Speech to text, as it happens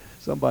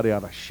Somebody ought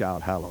to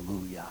shout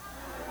hallelujah.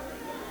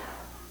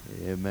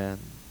 Amen.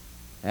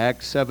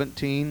 Acts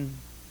 17,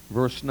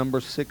 verse number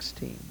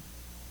 16.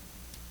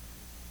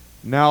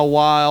 Now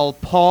while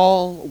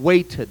Paul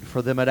waited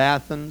for them at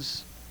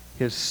Athens,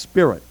 his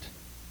spirit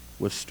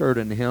was stirred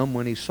in him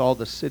when he saw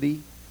the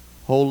city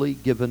wholly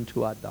given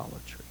to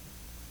idolatry.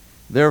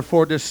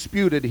 Therefore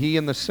disputed he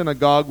in the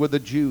synagogue with the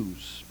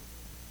Jews.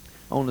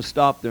 I want to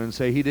stop there and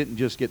say he didn't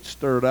just get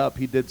stirred up,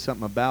 he did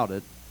something about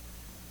it.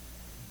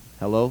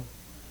 Hello?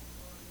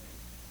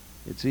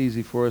 It's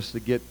easy for us to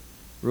get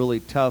really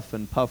tough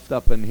and puffed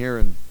up in here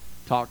and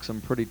talk some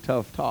pretty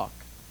tough talk.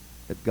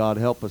 That God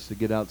help us to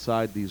get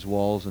outside these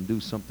walls and do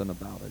something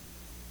about it.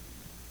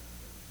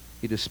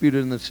 He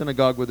disputed in the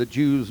synagogue with the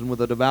Jews and with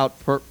the devout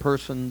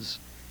persons,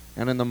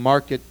 and in the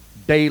market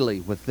daily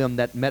with them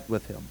that met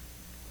with him.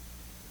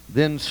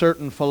 Then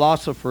certain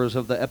philosophers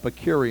of the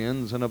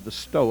Epicureans and of the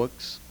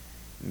Stoics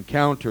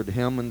encountered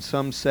him, and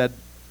some said,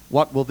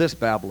 What will this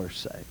babbler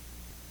say?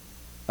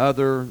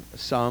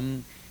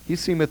 Some, He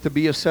seemeth to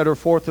be a setter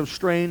forth of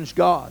strange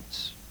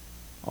gods,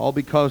 all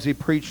because he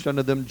preached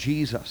unto them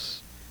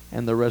Jesus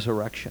and the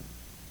resurrection.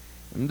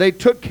 And they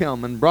took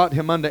him and brought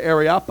him unto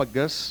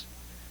Areopagus,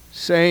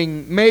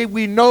 saying, May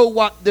we know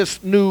what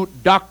this new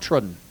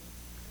doctrine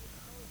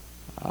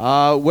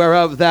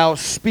whereof thou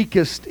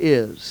speakest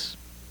is.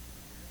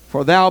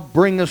 For thou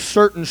bringest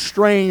certain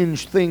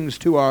strange things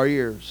to our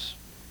ears.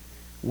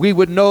 We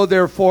would know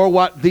therefore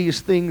what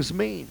these things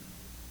mean.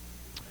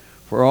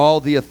 For all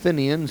the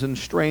Athenians and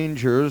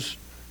strangers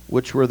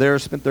which were there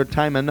spent their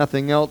time in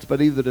nothing else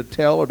but either to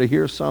tell or to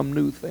hear some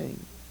new thing.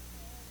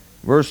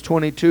 Verse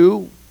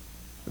 22,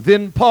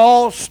 Then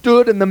Paul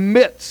stood in the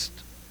midst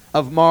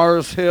of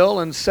Mars Hill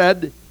and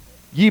said,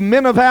 Ye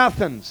men of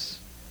Athens,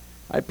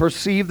 I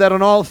perceive that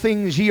in all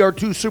things ye are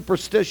too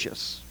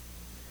superstitious.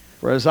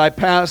 For as I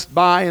passed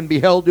by and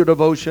beheld your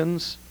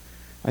devotions,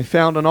 I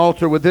found an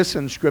altar with this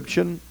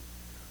inscription,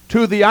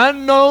 To the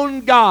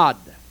unknown God,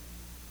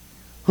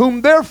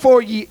 whom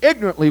therefore ye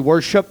ignorantly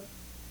worship,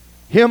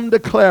 him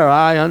declare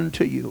I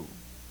unto you.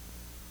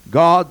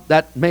 God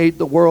that made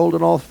the world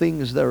and all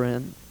things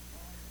therein,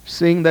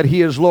 seeing that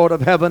he is Lord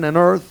of heaven and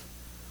earth,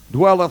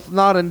 dwelleth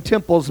not in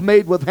temples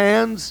made with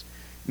hands,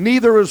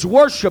 neither is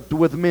worshipped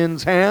with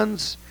men's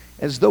hands,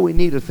 as though he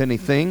needeth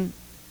anything,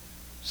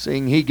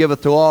 seeing he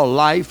giveth to all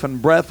life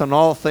and breath and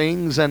all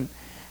things, and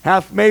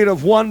hath made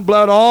of one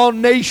blood all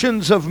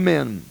nations of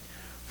men,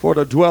 for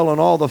to dwell on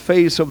all the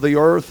face of the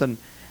earth, and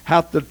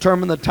hath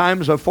determined the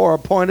times afore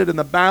appointed in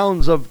the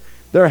bounds of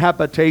their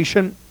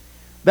habitation,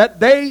 that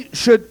they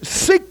should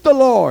seek the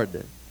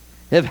Lord,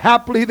 if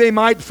haply they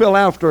might fill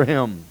after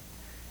him,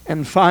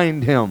 and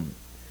find him,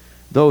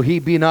 though he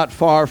be not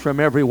far from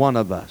every one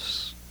of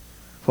us.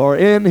 For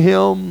in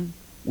him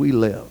we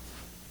live.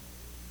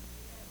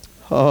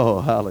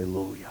 Oh,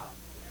 hallelujah.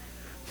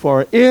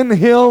 For in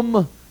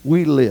him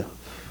we live,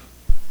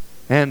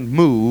 and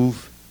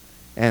move,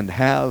 and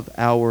have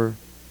our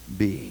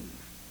being.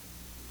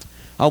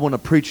 I want to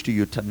preach to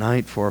you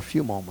tonight for a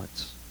few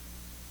moments.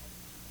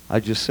 I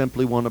just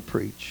simply want to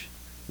preach.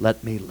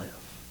 Let me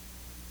live.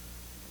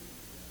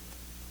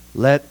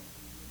 Let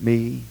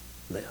me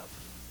live.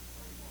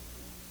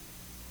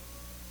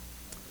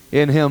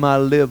 In him I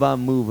live, I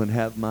move, and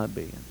have my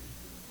being.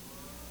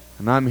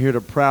 And I'm here to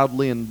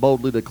proudly and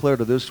boldly declare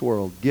to this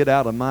world, get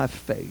out of my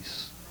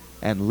face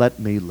and let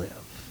me live.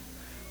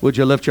 Would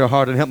you lift your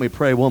heart and help me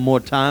pray one more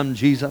time?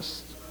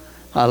 Jesus,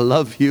 I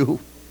love you.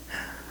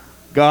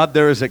 God,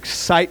 there is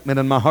excitement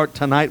in my heart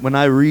tonight when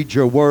I read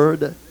your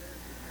word.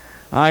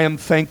 I am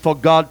thankful,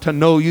 God, to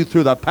know you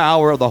through the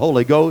power of the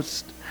Holy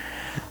Ghost.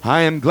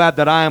 I am glad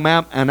that I am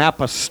an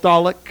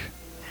apostolic.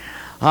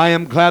 I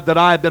am glad that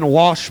I have been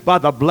washed by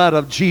the blood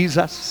of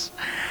Jesus.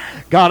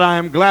 God, I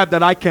am glad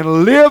that I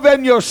can live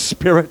in your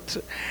spirit.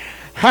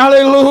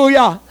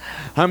 Hallelujah.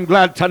 I'm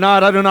glad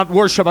tonight I do not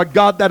worship a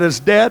God that is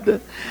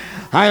dead.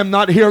 I am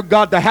not here,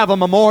 God, to have a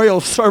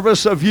memorial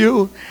service of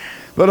you.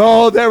 But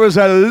oh, there is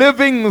a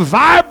living,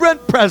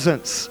 vibrant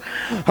presence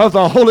of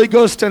the Holy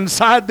Ghost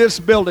inside this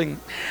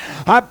building.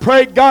 I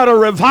pray, God, a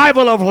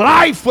revival of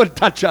life would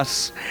touch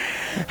us.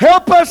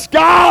 Help us,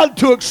 God,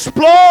 to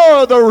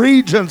explore the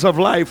regions of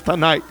life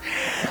tonight.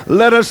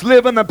 Let us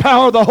live in the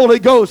power of the Holy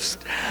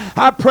Ghost.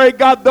 I pray,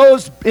 God,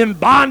 those in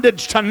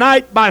bondage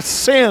tonight by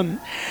sin,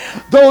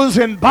 those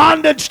in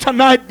bondage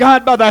tonight,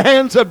 God, by the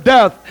hands of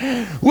death,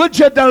 would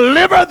you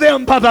deliver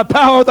them by the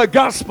power of the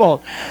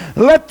gospel?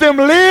 Let them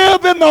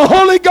live in the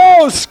Holy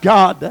Ghost,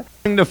 God.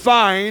 To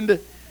find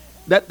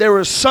that there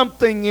is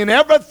something in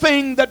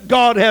everything that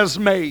God has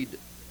made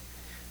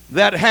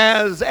that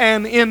has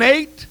an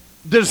innate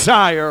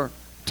desire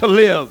to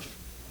live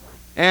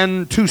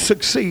and to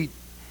succeed.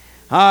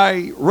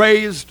 I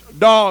raised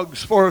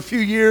dogs for a few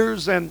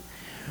years, and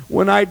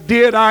when I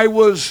did, I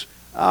was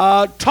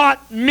taught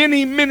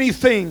many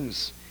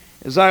things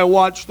as I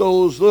watched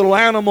those little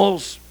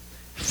animals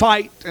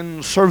fight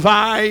and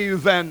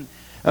survive and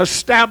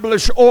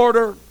establish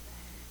order.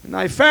 And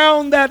I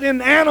found that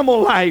in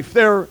animal life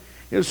there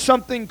is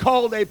something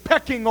called a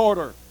pecking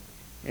order.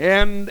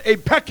 And a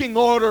pecking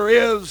order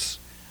is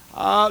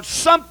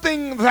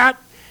something that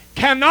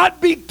cannot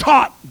be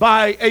taught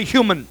by a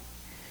human.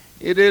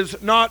 It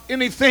is not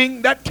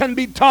anything that can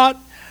be taught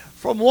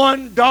from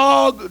one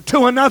dog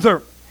to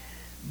another,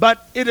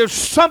 but it is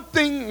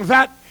something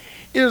that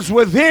is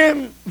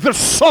within the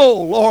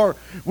soul, or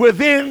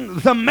within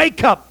the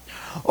makeup,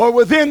 or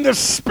within the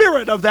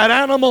spirit of that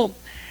animal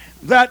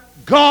that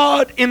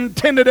God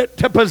intended it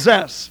to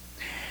possess.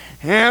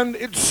 And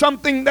it's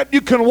something that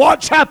you can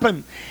watch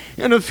happen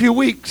in a few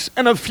weeks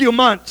and a few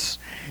months.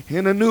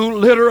 In a new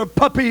litter of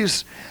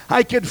puppies,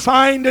 I could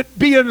find it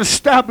being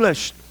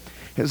established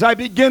as I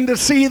begin to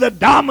see the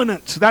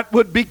dominance that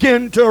would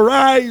begin to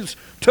rise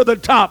to the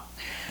top.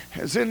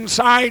 As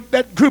inside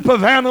that group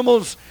of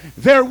animals,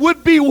 there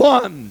would be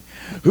one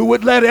who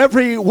would let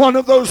every one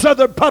of those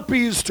other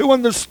puppies to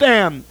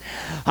understand,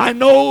 I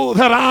know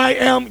that I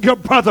am your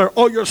brother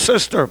or your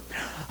sister.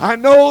 I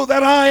know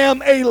that I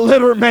am a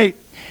litter mate.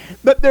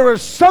 But there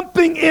is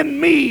something in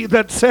me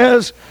that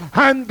says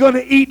I'm going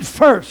to eat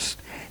first.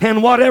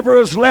 And whatever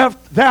is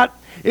left, that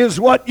is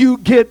what you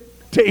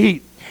get to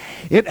eat.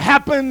 It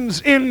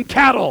happens in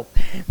cattle.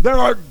 There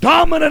are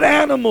dominant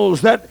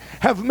animals that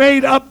have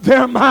made up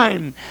their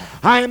mind.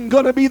 I am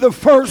going to be the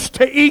first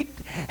to eat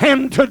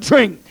and to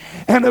drink.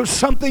 And if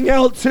something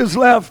else is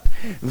left,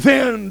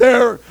 then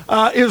there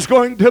is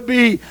going to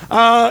be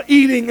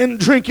eating and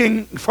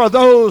drinking for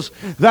those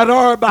that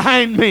are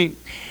behind me.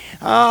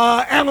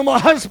 Animal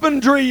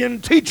husbandry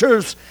and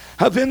teachers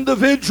of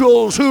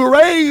individuals who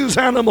raise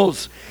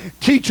animals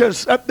teach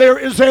us that there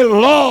is a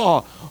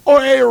law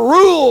or a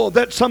rule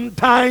that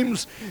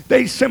sometimes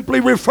they simply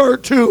refer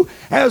to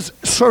as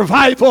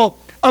survival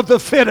of the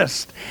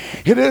fittest.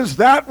 It is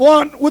that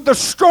one with the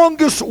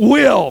strongest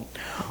will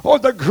or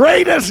the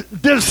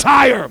greatest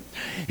desire.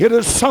 It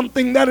is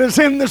something that is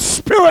in the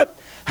spirit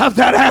of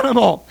that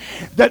animal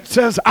that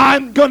says,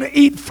 I'm going to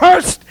eat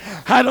first.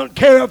 I don't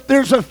care if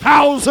there's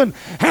 1,000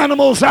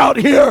 animals out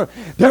here.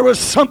 There is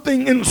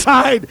something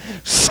inside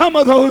some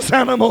of those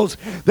animals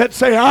that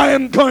say, I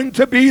am going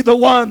to be the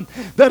one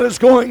that is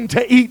going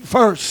to eat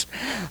first.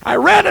 I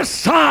read a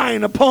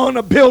sign upon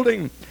a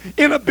building,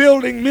 in a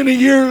building many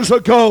years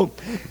ago,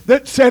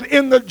 that said,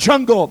 in the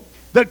jungle,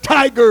 the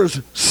tigers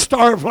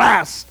starve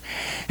last.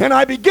 And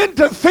I begin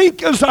to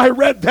think as I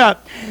read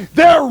that,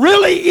 there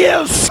really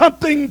is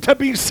something to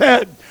be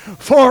said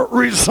for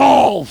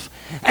resolve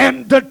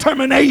and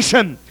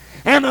determination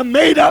and a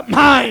made-up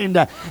mind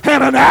and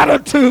an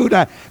attitude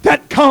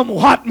that come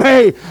what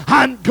may,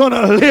 I'm going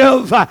to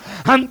live,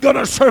 I'm going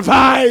to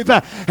survive,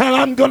 and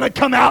I'm going to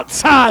come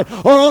outside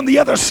or on the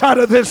other side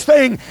of this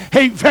thing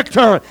a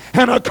victor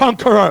and a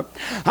conqueror.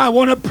 I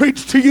want to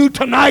preach to you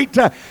tonight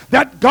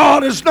that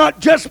God has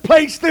not just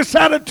placed this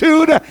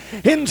attitude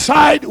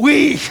inside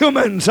we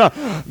humans,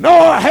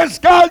 nor has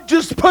God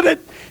just put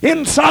it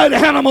inside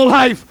animal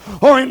life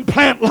or in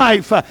plant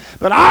life.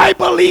 But I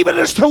believe it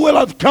is the will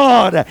of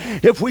God.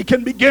 If we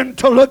can begin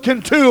to look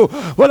into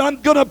what I'm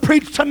going to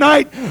preach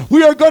tonight,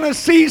 we are going to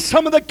see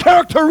some of the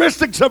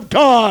characteristics of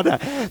God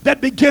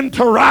that begin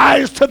to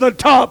rise to the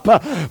top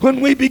when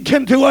we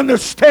begin to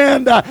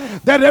understand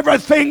that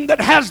everything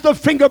that has the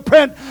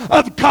fingerprint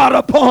of God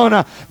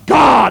upon,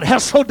 God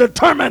has so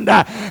determined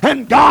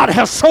and God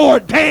has so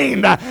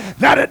ordained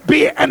that it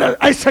be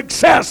a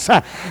success,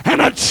 an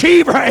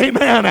achiever,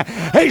 amen,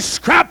 a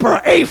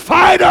scrapper, a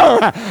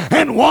fighter,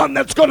 and one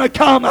that's going to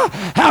come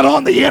out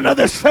on the end of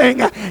this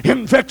thing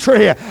in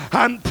victory.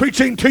 I'm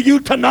preaching to you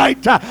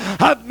tonight.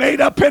 I've made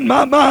up in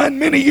my mind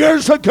many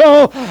years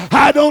ago,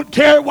 I don't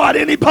care what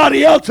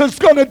anybody else is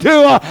going to do.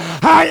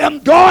 I am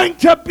going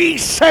to be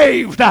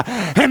saved.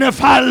 And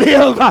if I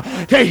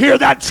live to hear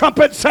that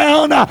trumpet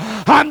sound,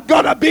 I'm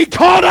going to be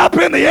caught up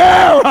in the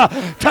air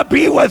to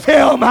be with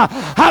him.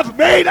 I've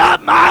made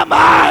up my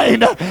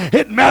mind.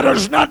 It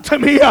matters not to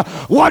me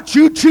what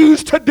you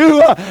choose to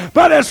do,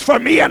 but as for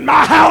me and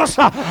my house,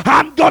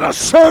 I'm going to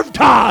serve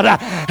God.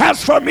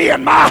 As for me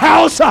and my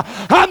house,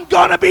 I'm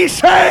going to be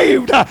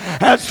saved.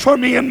 As for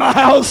me and my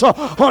house,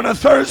 on a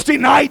Thursday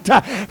night,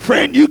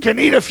 friend, you can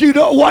eat if you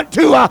don't want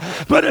to,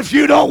 but if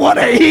you don't want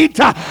to eat,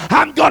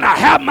 I'm going to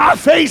have my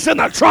face in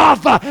the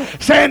trough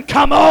saying,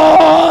 come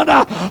on,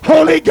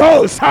 Holy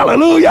Ghost,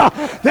 hallelujah.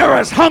 There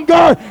is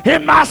hunger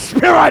in my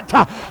spirit.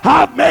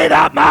 I've made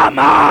up my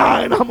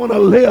mind. I'm going to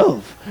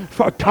live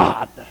for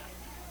God.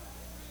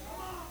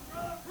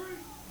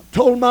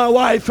 Told my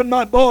wife and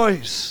my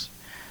boys,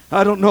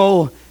 I don't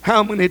know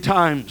how many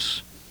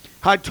times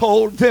I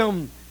told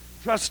them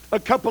just a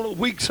couple of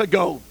weeks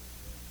ago.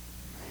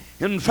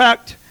 In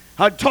fact,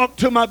 I talked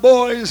to my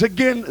boys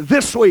again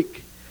this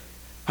week.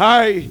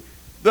 One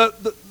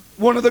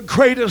of the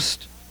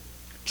greatest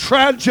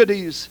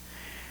tragedies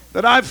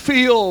that I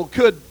feel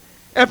could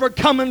ever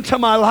come into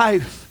my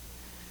life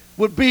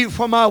would be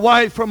for my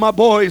wife or my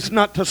boys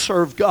not to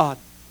serve God.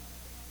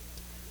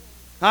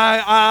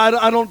 I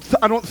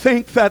don't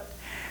think that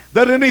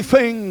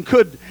anything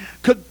could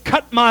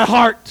cut my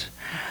heart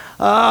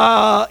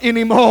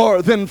any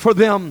more than for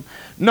them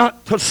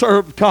not to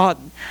serve God.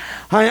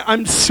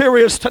 I'm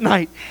serious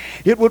tonight.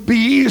 It would be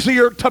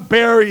easier to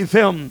bury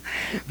them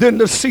than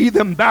to see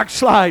them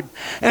backslide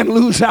and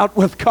lose out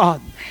with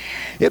God.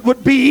 It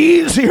would be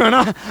easier, and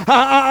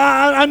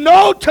I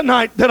know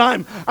tonight that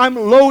I'm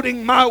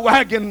loading my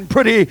wagon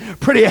pretty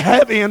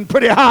heavy and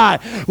pretty high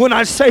when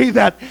I say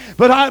that,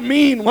 but I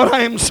mean what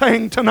I am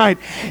saying tonight.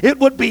 It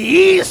would be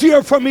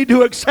easier for me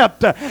to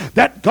accept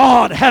that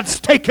God has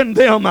taken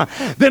them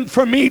than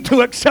for me to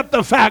accept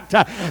the fact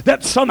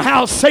that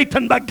somehow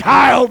Satan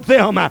beguiled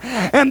them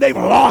and they've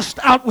lost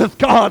out with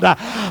God.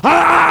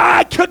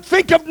 I could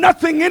think of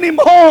nothing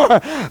anymore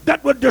that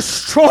would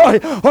destroy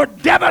or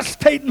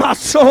devastate my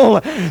soul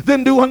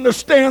than to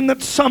understand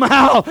that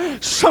somehow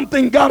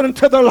something got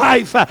into their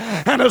life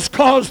and has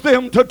caused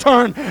them to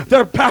turn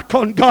their back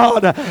on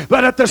God.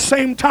 But at the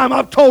same time,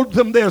 I've told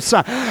them this.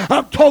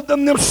 I've told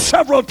them this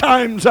several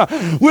times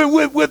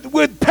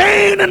with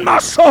pain in my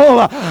soul.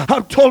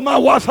 I've told my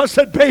wife, I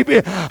said,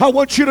 baby, I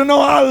want you to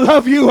know I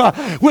love you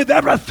with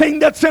everything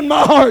that's in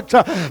my heart.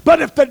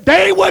 But if the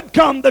day would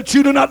come that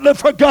you do not live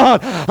for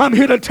God, I'm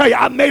here to tell you,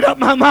 I made up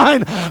my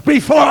mind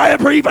before I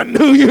ever even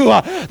knew you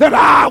that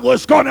I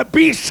was going to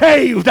be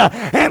saved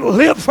and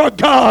live for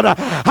God.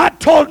 I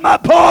told my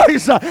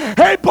boys,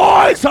 hey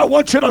boys, I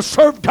want you to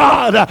serve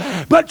God,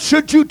 but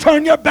should you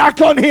turn your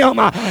back on him,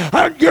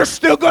 you're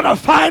still going to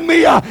find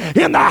me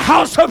in the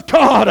house of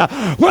God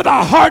with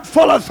a heart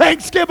full of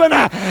thanksgiving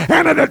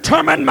and a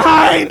determined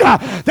mind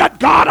that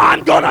God,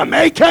 I'm going to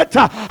make it.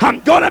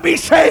 I'm going to be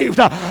saved.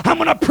 I'm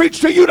going to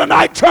preach to you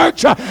tonight,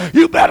 church.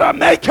 You better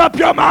make up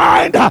your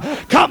mind.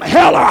 Come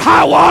hell or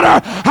high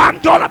water, I'm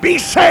going to be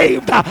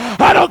saved.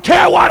 I don't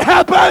care what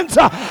happens.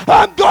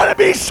 I'm going to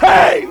be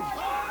saved.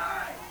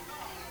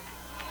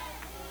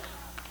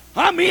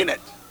 I mean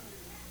it.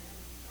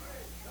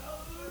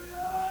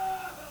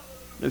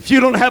 If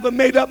you don't have a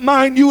made up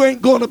mind, you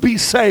ain't going to be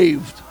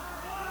saved.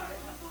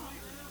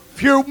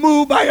 If you're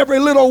moved by every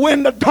little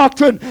wind of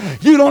doctrine,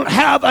 you don't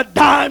have a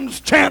dime's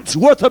chance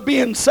worth of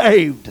being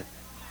saved.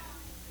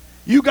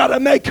 You got to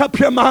make up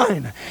your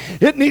mind.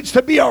 It needs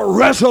to be a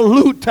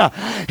resolute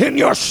in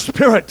your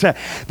spirit.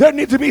 There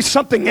needs to be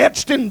something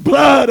etched in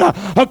blood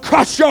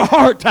across your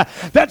heart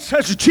that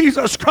says,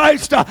 Jesus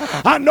Christ,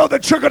 I know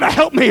that you're going to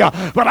help me,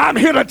 but I'm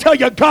here to tell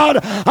you, God,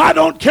 I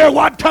don't care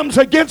what comes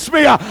against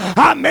me.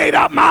 I made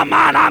up my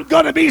mind. I'm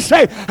going to be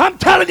saved. I'm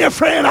telling you,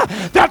 friend,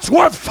 that's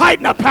worth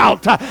fighting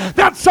about.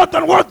 That's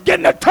something worth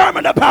getting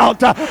determined about.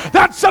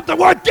 That's something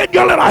worth getting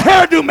your little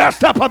hairdo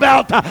messed up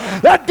about.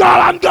 That, God,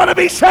 I'm going to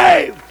be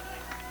saved.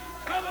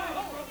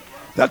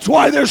 That's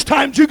why there's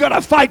times you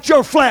gotta fight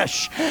your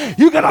flesh.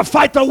 You gotta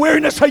fight the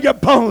weariness of your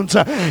bones.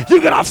 You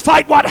gotta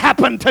fight what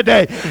happened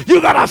today. You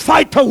gotta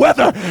fight the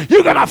weather.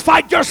 You gotta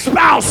fight your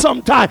spouse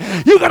sometime.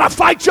 You gotta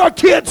fight your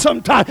kids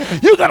sometime.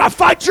 You gotta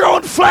fight your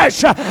own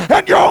flesh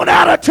and your own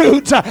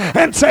attitudes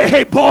and say,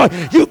 hey boy,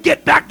 you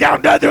get back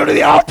down there to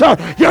the altar.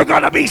 You're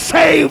gonna be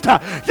saved.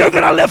 You're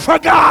gonna live for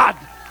God.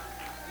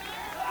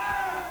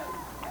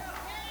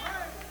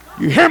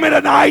 You hear me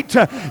tonight?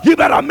 You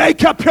better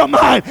make up your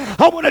mind.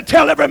 I want to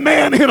tell every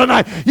man here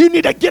tonight, you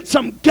need to get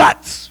some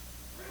guts.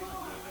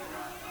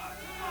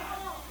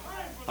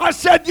 I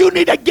said you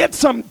need to get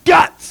some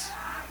guts.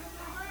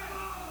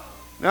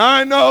 Now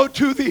I know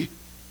to the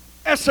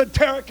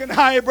esoteric and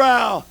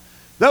highbrow,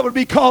 that would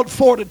be called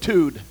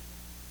fortitude.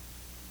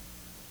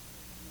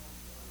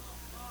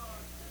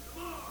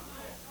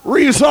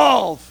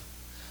 Resolve.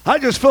 I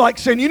just feel like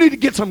saying you need to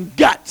get some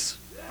guts.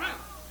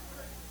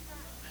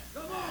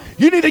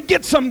 You need to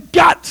get some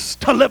guts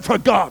to live for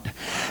God.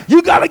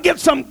 You got to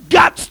get some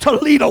guts to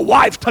lead a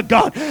wife to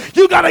God.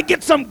 You got to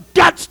get some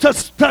guts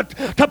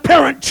to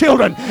parent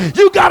children.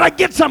 You got to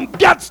get some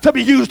guts to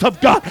be used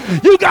of God.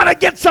 You got to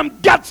get some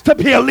guts to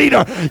be a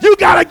leader. You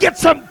got to get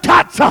some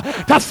guts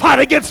to fight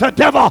against the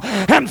devil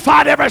and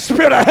fight every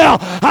spirit of hell.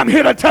 I'm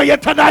here to tell you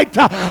tonight,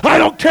 I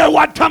don't care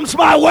what comes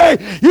my way.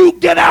 You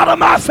get out of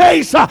my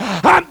face.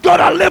 I'm going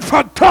to live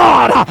for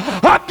God.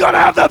 I'm going to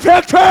have the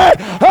victory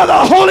of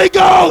the Holy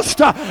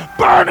Ghost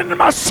burning in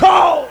my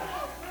soul.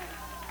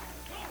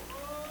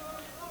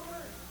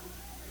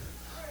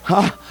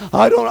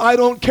 I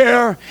don't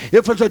care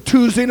if it's a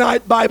Tuesday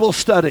night Bible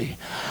study.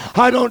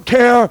 I don't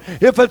care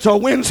if it's a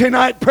Wednesday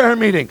night prayer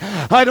meeting.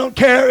 I don't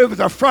care if it's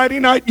a Friday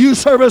night youth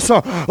service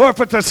or if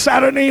it's a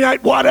Saturday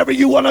night, whatever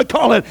you want to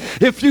call it.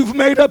 If you've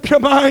made up your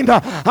mind,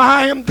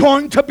 I am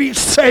going to be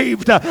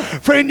saved.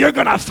 Friend, you're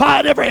going to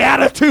fight every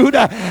attitude,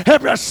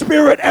 every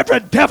spirit, every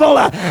devil,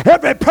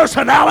 every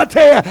personality,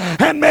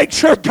 and make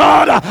sure,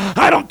 God,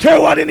 I don't care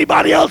what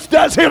anybody else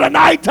does here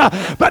tonight,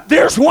 but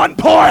there's one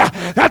boy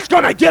that's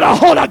going to get a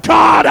hold of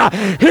God.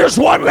 Here's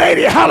one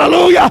lady,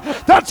 hallelujah,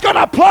 that's going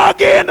to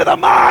plug into the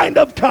mind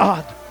of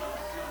God.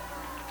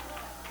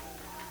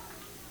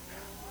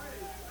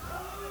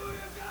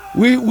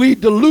 We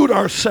delude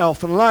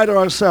ourselves and lie to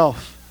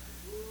ourselves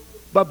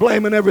by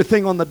blaming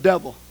everything on the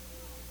devil.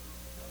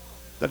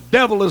 The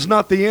devil is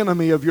not the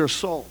enemy of your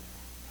soul.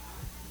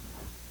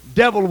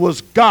 Devil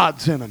was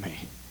God's enemy.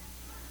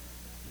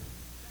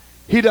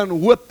 He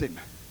done whipped him.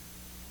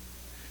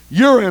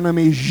 Your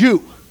enemy is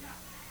you.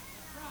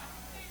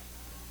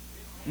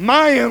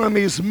 My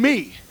enemy's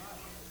me.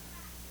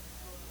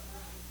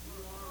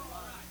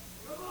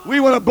 We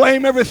want to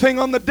blame everything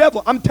on the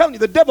devil. I'm telling you,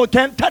 the devil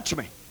can't touch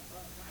me.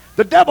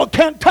 The devil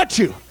can't touch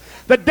you.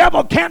 The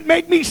devil can't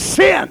make me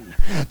sin.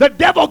 The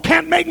devil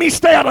can't make me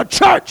stay out of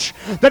church.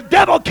 The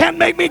devil can't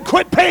make me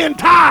quit paying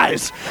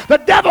tithes. The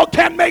devil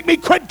can't make me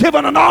quit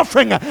giving an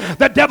offering.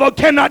 The devil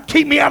cannot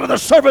keep me out of the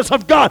service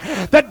of God.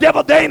 The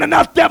devil, there ain't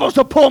enough devils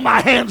to pull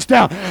my hands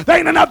down. There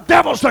ain't enough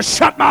devils to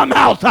shut my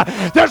mouth.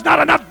 There's not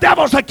enough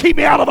devils to keep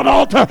me out of an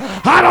altar.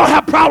 I don't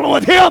have a problem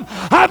with him.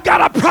 I've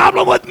got a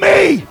problem with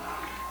me.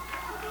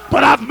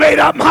 But I've made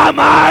up my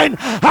mind.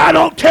 I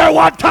don't care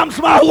what comes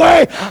my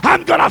way.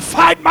 I'm going to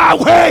fight my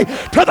way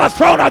to the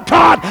throne of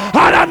God.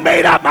 I done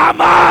made up my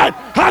mind.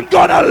 I'm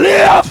going to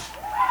live.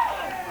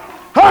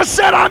 I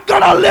said I'm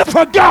going to live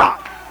for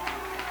God.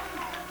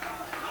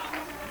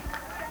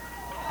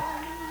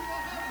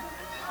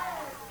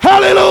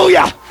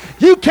 Hallelujah.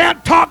 You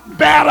can't talk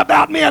bad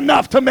about me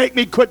enough to make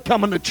me quit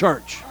coming to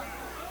church.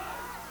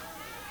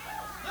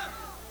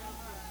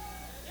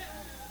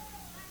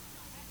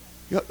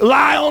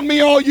 Lie on me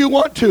all you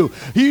want to.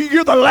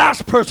 You're the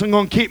last person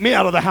going to keep me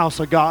out of the house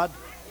of God.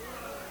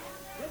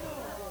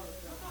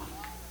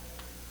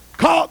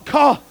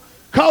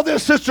 Call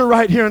this sister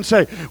right here and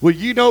say, well,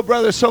 you know,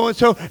 brother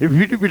so-and-so, if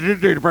you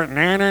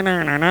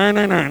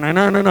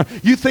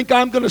you think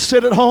I'm going to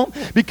sit at home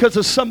because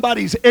of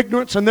somebody's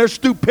ignorance and their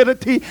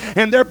stupidity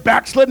and their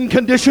backslidden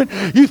condition?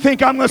 You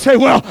think I'm going to say,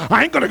 well,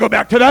 I ain't going to go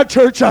back to that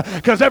church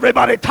because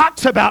everybody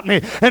talks about me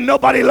and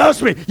nobody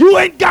loves me. You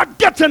ain't got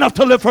guts enough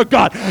to live for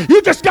God.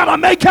 You just got to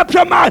make up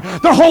your mind.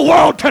 The whole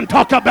world can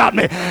talk about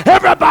me.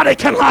 Everybody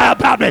can lie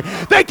about me.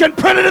 They can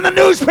print it in the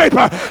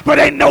newspaper, but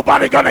ain't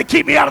nobody going to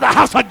keep me out of the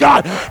house of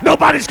God.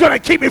 Nobody's going to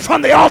keep me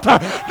from the altar.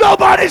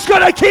 Nobody's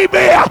going to keep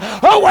me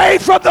away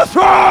from the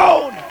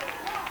throne.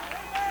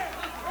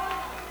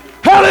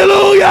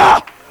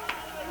 Hallelujah.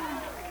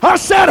 I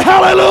said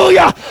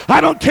hallelujah.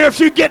 I don't care if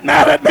you get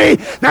mad at me.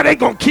 That ain't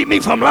going to keep me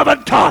from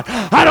loving God.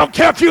 I don't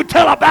care if you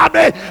tell about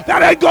me.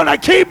 That ain't going to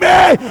keep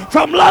me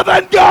from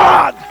loving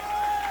God.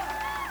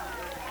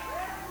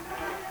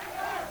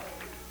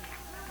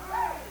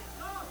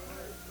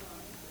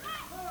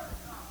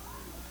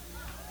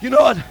 You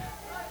know what?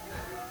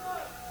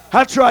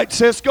 That's right,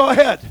 sis. Go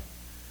ahead.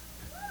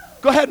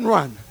 Go ahead and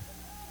run.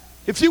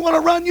 If you want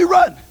to run, you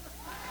run.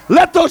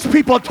 Let those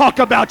people talk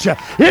about you.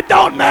 It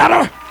don't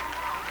matter.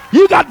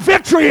 You got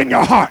victory in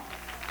your heart.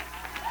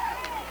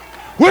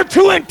 We're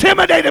too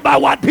intimidated by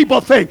what people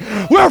think.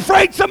 We're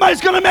afraid somebody's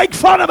going to make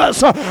fun of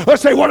us or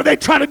say, what are they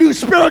trying to do?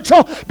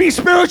 Spiritual? Be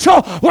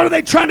spiritual? What are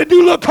they trying to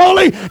do? Look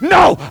holy?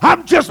 No,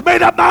 I'm just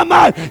made up my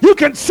mind. You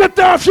can sit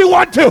there if you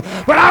want to,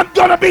 but I'm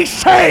going to be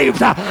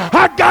saved.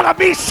 I've got to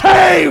be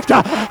saved.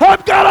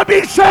 I've got to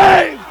be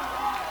saved.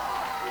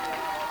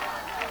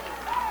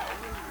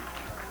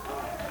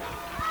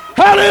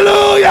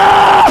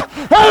 Hallelujah!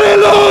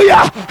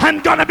 Hallelujah! I'm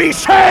going to be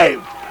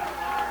saved.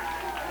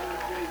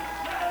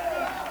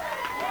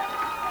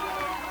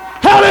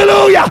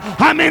 Hallelujah.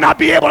 I may not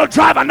be able to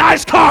drive a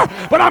nice car,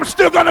 but I'm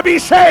still going to be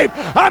saved.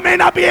 I may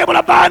not be able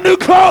to buy new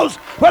clothes,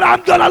 but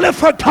I'm going to live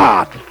for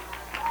God.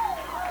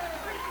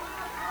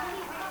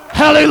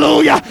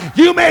 Hallelujah.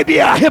 You may be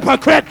a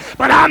hypocrite,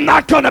 but I'm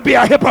not going to be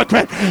a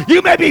hypocrite.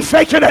 You may be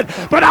faking it,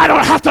 but I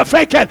don't have to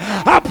fake it.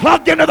 I'm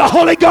plugged into the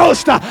Holy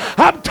Ghost.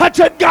 I'm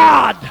touching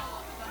God.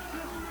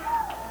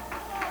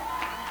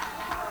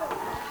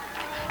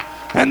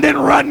 And then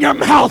run your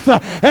mouth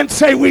and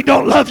say we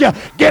don't love you.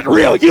 Get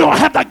real. You don't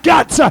have the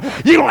guts.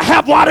 You don't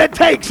have what it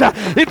takes.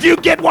 If you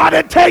get what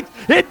it takes,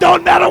 it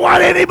don't matter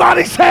what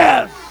anybody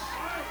says.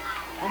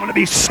 I'm going to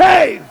be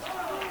saved.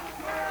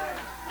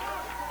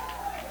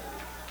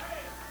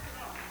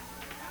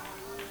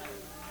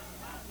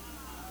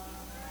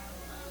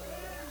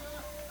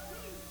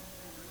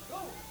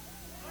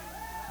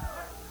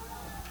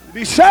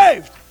 Be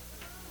saved.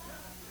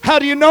 How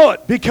do you know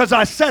it? Because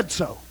I said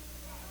so.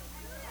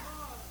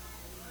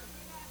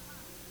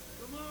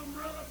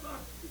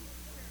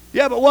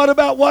 Yeah, but what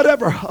about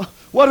whatever?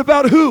 What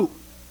about who?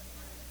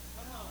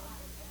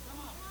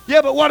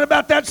 Yeah, but what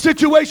about that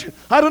situation?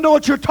 I don't know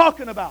what you're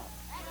talking about.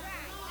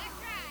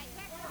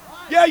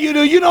 Yeah, you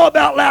do. You know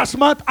about last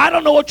month. I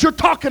don't know what you're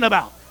talking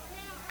about.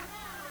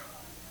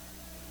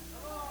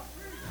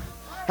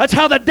 That's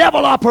how the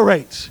devil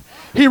operates.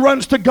 He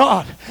runs to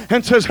God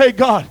and says, hey,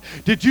 God,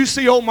 did you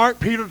see old Mark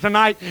Peter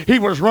tonight? He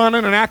was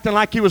running and acting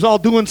like he was all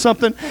doing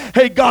something.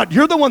 Hey, God,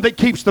 you're the one that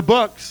keeps the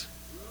books.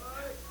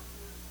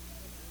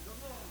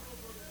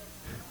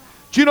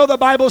 Do you know the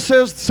Bible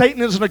says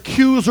Satan is an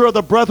accuser of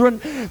the brethren?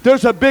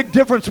 There's a big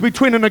difference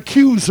between an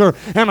accuser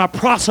and a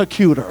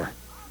prosecutor.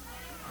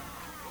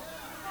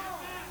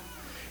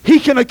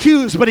 He can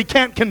accuse, but he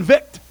can't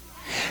convict.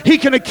 He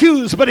can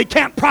accuse, but he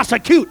can't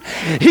prosecute.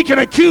 He can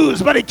accuse,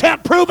 but he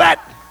can't prove it.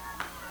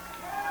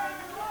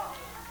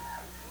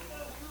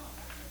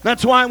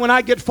 That's why when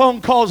I get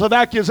phone calls of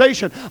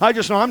accusation, I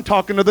just know I'm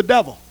talking to the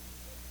devil.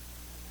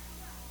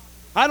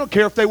 I don't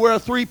care if they wear a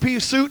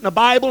three-piece suit and a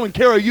Bible and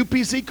carry a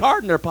UPC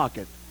card in their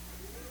pocket.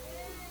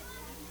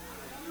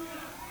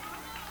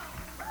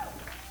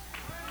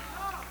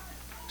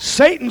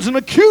 Satan's an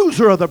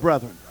accuser of the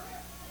brethren.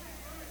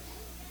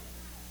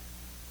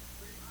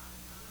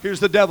 Here's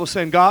the devil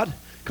saying, God,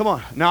 come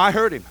on. Now I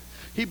heard him.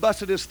 He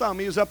busted his thumb.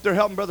 He was up there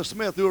helping Brother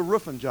Smith do a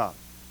roofing job.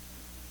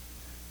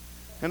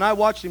 And I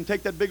watched him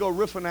take that big old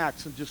roofing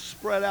axe and just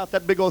spread out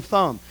that big old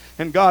thumb.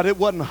 And God, it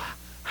wasn't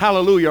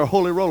hallelujah or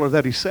holy roller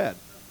that he said.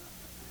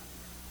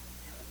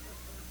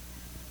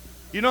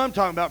 You know what I'm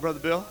talking about, Brother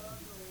Bill.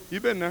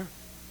 You've been there.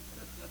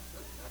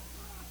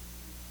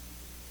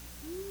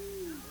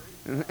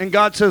 And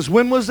God says,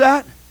 when was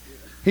that?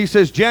 He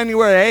says,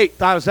 January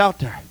 8th, I was out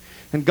there.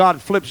 And God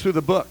flips through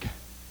the book.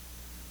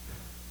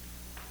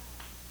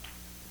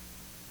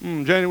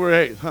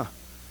 January 8th, huh?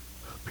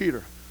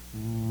 Peter.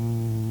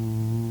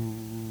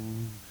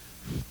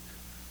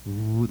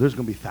 Ooh, there's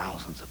going to be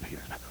thousands of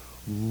Peters.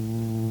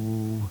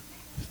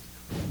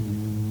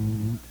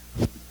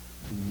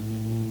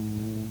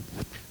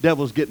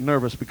 Devil's getting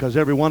nervous because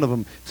every one of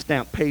them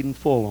stamped paid in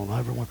full on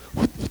everyone.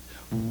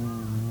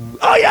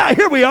 Oh yeah,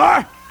 here we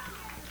are.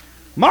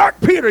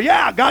 Mark, Peter,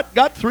 yeah,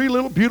 got 3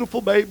 little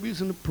beautiful babies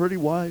and a pretty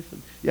wife.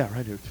 And, yeah,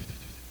 right here.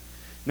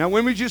 Now,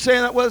 when would you say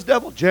that was,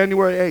 devil?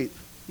 January 8th.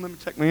 Let me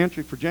check my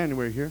entry for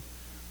January here.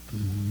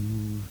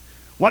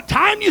 What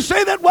time you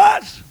say that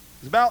was?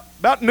 It's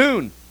about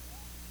noon.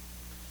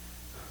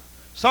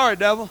 Sorry,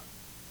 devil.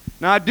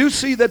 Now, I do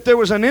see that there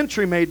was an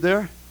entry made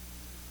there,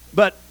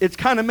 but it's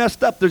kind of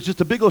messed up. There's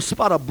just a big old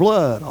spot of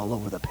blood all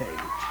over the page.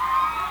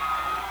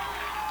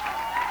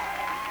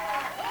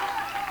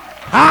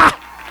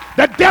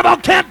 The devil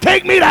can't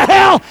take me to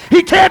hell.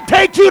 He can't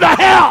take you to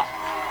hell.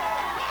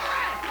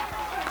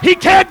 He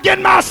can't get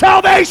my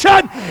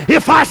salvation.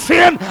 If I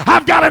sin,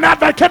 I've got an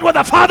advocate with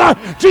the Father,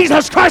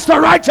 Jesus Christ the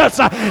righteous.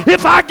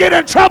 If I get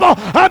in trouble,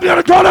 I'm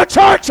going to go to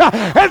church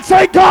and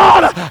say,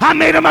 God, I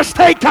made a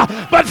mistake,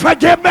 but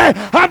forgive me.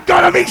 I'm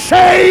going to be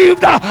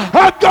saved.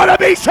 I'm going to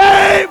be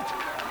saved.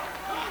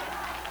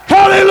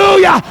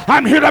 Hallelujah.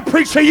 I'm here to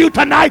preach to you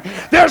tonight.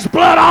 There's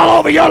blood all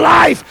over your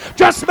life.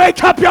 Just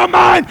make up your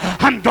mind.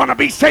 I'm going to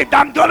be saved.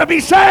 I'm going to be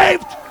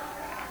saved.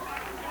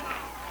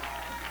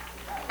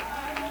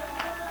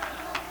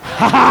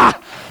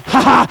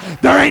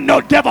 There ain't no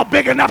devil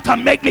big enough to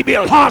make me be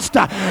lost.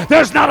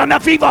 There's not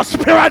enough evil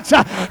spirits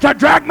to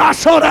drag my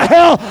soul to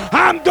hell.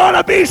 I'm going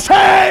to be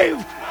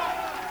saved.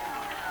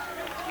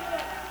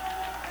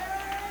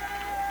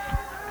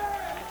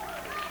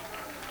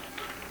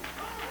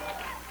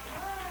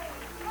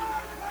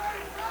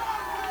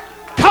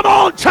 Come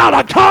on, child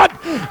of God.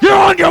 You're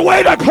on your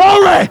way to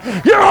glory.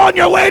 You're on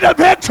your way to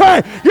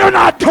victory. You're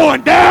not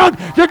going down.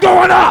 You're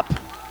going up.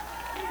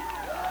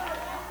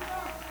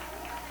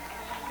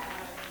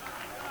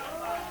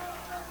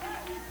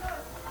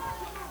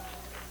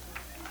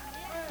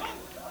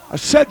 I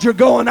said you're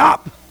going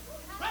up.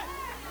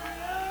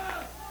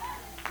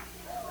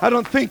 I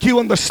don't think you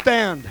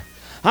understand.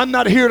 I'm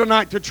not here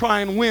tonight to try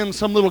and win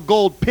some little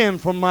gold pin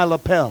from my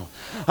lapel.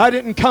 I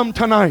didn't come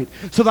tonight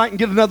so that I can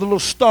get another little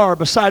star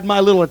beside my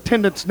little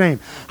attendant's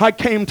name. I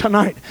came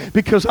tonight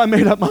because I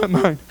made up my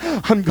mind.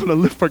 I'm going to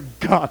live for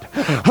God.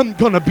 I'm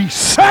going to be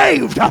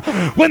saved.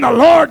 When the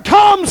Lord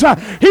comes,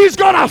 He's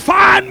going to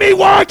find me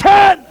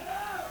working.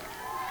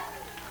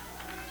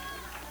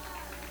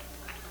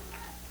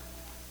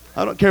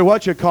 I don't care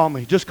what you call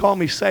me. Just call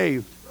me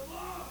saved.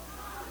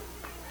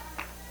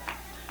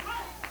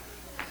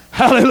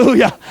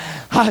 Hallelujah.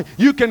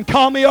 You can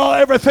call me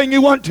everything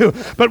you want to,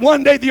 but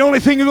one day the only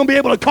thing you're going to be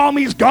able to call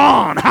me is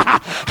gone.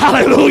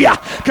 Hallelujah.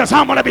 Because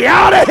I'm going to be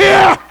out of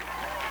here.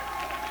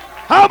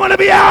 I'm going to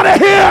be out of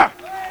here.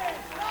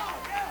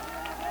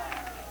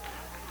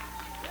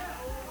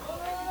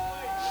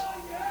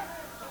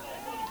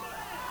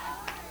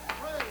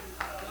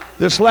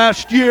 This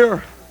last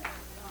year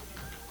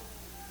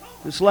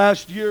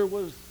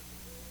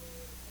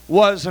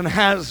was and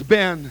has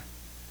been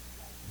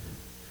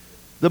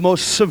the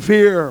most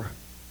severe,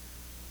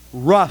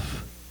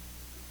 rough,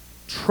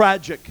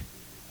 tragic,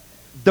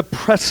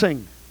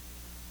 depressing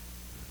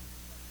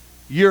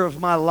year of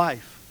my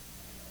life.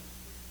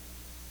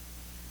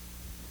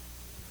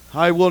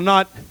 I will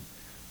not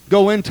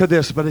go into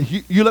this, but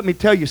you let me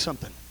tell you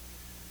something.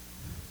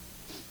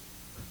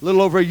 A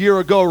little over a year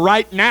ago,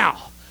 right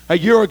now, a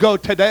year ago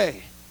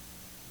today,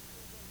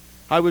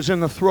 I was in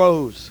the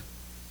throes,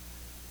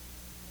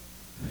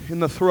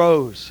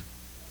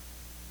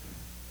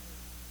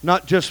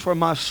 not just for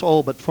my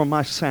soul, but for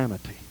my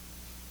sanity.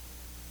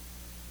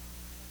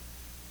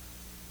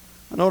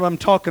 I know what I'm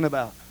talking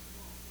about.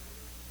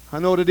 I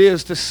know what it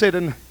is to sit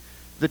in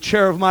the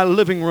chair of my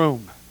living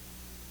room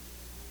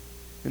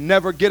and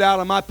never get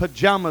out of my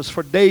pajamas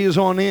for days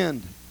on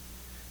end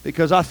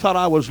because I thought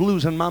I was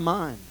losing my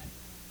mind.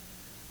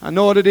 I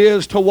know what it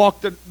is to walk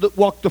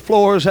the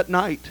floors at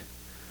night,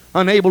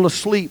 unable to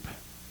sleep.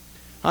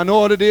 I know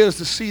what it is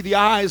to see the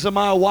eyes of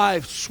my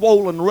wife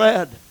swollen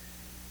red,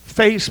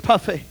 face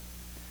puffy.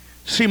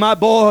 See my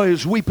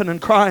boys weeping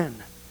and crying,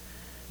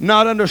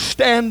 not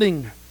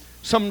understanding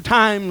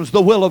sometimes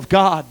the will of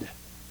God.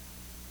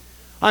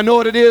 I know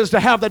what it is to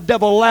have the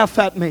devil laugh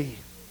at me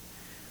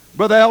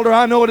Brother Elder,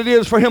 I know what it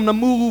is for him to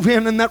move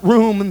in that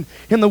room and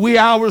in the wee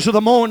hours of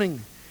the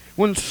morning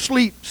when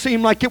sleep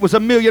seemed like it was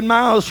 1,000,000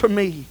 miles from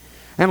me,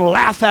 and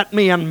laugh at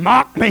me and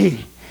mock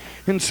me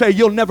and say,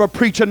 you'll never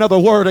preach another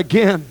word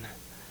again.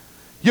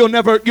 You'll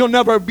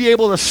never be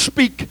able to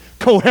speak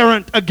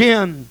coherent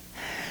again.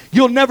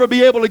 You'll never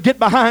be able to get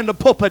behind a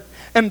pulpit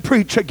and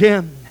preach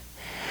again.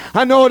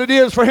 I know what it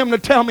is for him to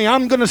tell me,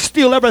 I'm going to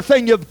steal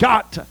everything you've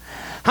got.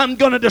 I'm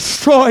going to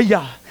destroy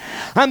you.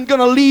 I'm going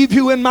to leave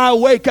you in my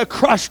wake a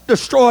crushed,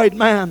 destroyed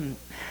man.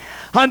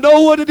 I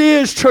know what it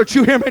is, church,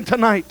 you hear me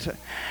tonight,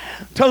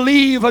 to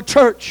leave a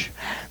church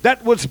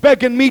that was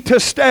begging me to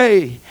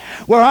stay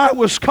where I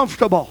was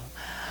comfortable.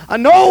 I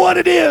know what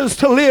it is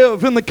to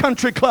live in the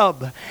country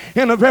club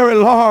in a very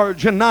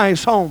large and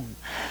nice home.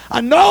 I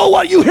know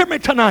what, you hear me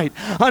tonight,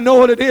 I know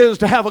what it is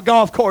to have a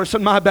golf course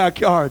in my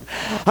backyard.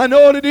 I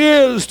know what it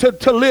is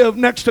to live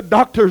next to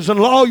doctors and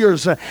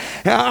lawyers.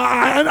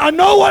 I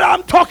know what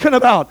I'm talking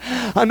about.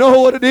 I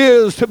know what it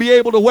is to be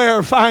able to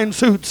wear fine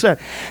suits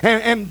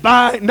and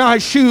buy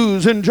nice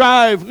shoes and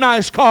drive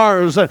nice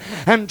cars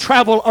and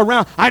travel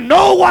around. I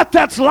know what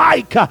that's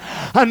like.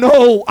 I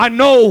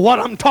know what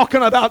I'm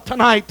talking about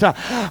tonight.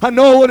 I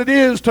know what it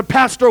is to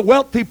pastor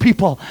wealthy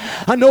people.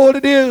 I know what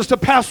it is to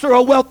pastor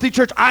a wealthy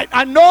church.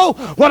 I know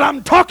what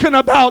I'm talking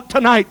about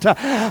tonight.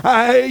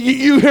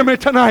 You hear me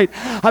tonight.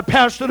 I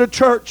pastored a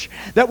church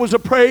that was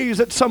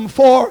appraised at some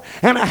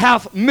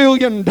 $4.5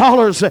 million.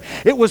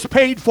 It was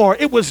paid for.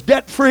 It was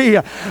debt free.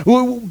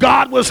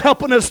 God was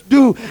helping us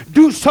do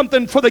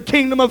something for the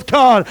kingdom of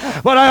God.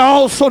 But I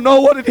also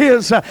know what it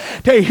is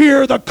to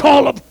hear the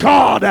call of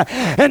God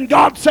and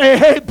God say,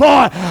 hey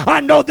boy,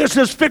 I know this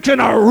is fixing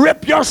to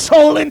rip your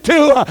soul in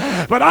two,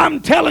 but I'm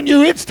telling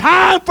you, it's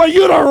time for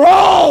you to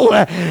roll.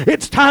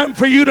 It's time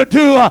for you to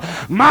do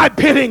my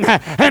bidding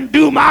and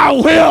do my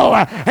will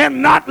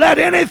and not let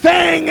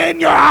anything in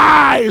your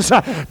eyes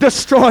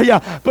destroy you.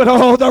 But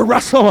oh, the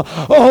wrestle,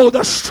 oh,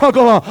 the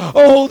struggle,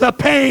 oh, the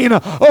pain,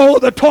 oh,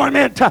 the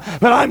torment.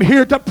 But I'm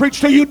here to preach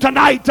to you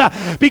tonight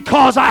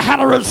because I had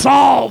a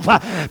resolve,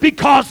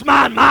 because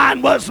my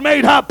mind was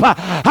made up.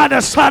 I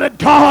decided,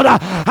 God,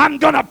 I'm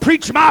going to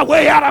preach my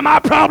way out of my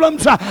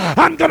problems.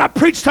 I'm going to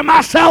preach to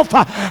myself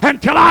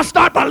until I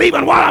start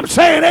believing what I'm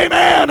saying.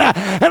 Amen.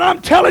 And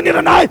I'm telling you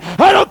tonight,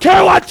 I don't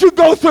care what you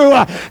go through,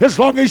 as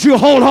long as you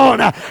hold on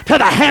to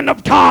the hand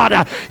of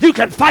God, you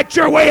can fight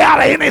your way out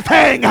of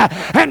anything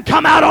and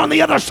come out on the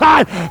other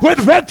side with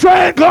victory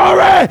and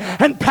glory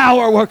and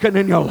power working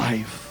in your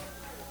life.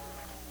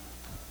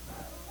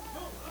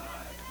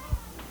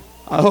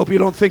 I hope you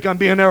don't think I'm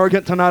being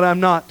arrogant tonight. I'm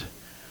not.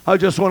 I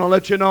just want to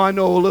let you know I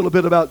know a little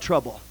bit about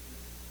trouble.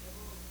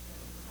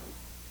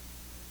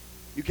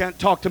 You can't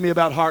talk to me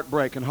about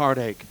heartbreak and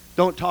heartache.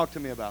 Don't talk to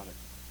me about it.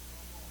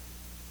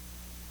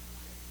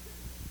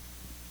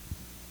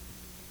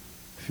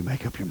 If you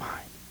make up your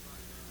mind,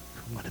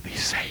 I'm going to be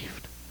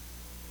saved.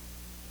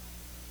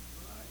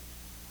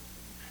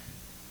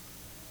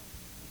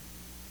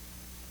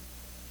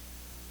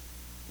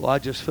 Well, I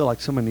just feel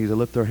like somebody needs to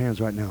lift their hands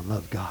right now and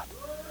love God.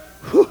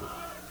 Whew.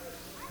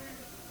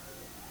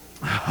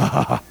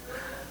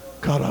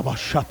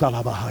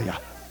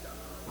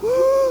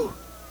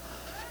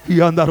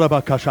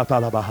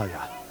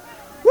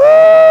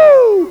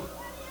 Woo!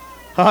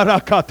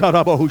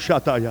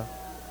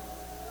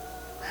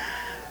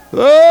 Woo!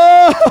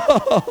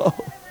 Oh!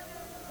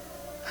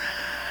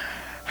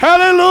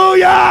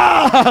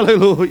 Hallelujah!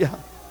 Hallelujah!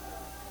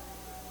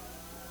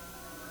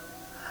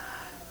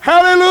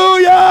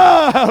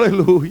 Hallelujah!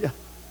 Hallelujah!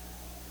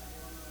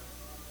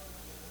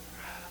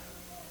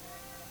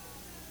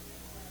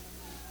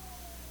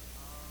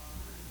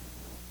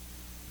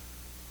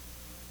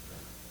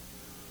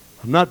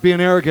 I'm not being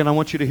arrogant. I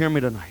want you to hear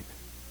me tonight.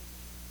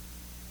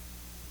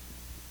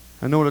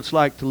 I know what it's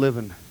like to live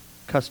in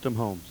custom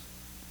homes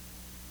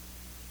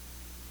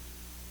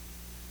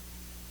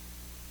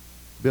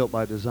built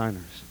by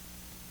designers.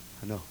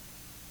 I know.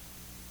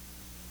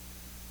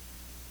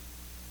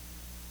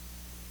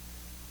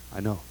 I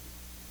know.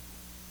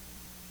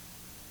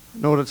 I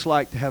know what it's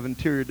like to have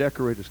interior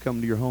decorators come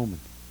to your home and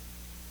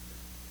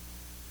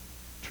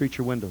treat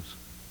your windows,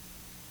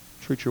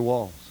 treat your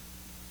walls,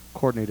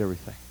 coordinate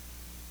everything.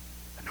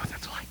 I know what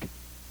that's like.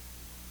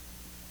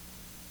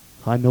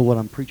 I know what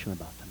I'm preaching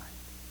about tonight.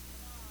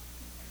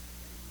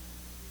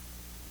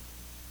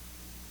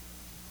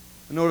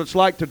 I know what it's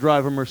like to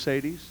drive a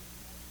Mercedes.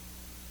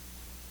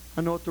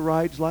 I know what the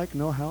ride's like. I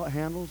know how it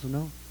handles. I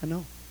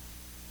know.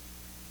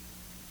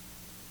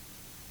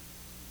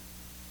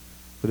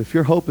 But if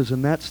your hope is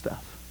in that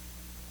stuff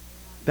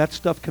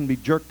can be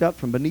jerked out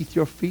from beneath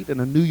your feet in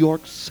a New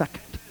York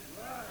second.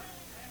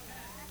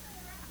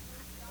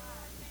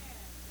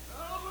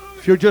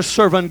 If you're just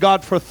serving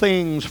God for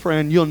things,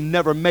 friend, you'll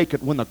never make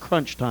it when the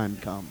crunch time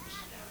comes.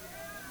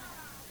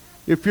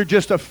 If you're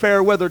just a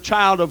fair weather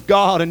child of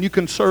God and you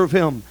can serve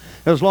Him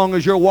as long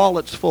as your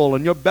wallet's full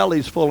and your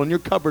belly's full and your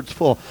cupboard's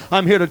full,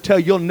 I'm here to tell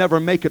you, you'll never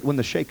make it when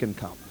the shaking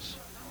comes.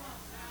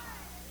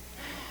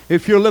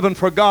 if you're living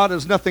for God,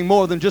 is nothing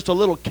more than just a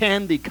little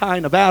candy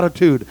kind of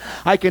attitude.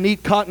 I can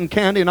eat cotton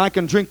candy and I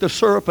can drink the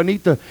syrup and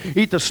eat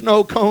the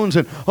snow cones.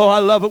 And oh, I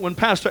love it when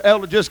Pastor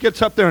Elder just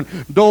gets up there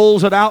and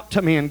doles it out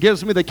to me and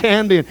gives me the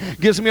candy and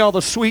gives me all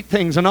the sweet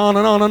things and on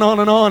and on and on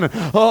and on. And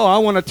oh, I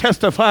want to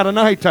testify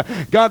tonight.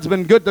 God's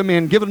been good to me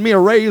and given me a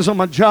raise on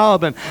my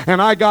job, and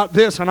I got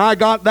this and I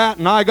got that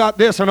and I got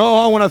this, and oh,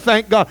 I want to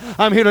thank God.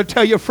 I'm here to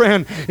tell you,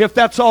 friend, if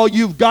that's all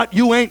you've got,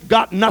 you ain't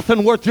got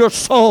nothing worth your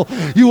soul.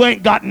 You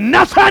ain't got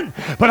nothing.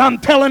 But I'm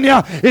telling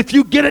you, if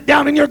you get it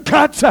down in your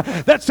guts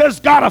that says,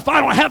 God, if I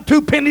don't have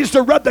two pennies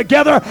to rub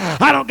together,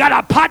 I don't got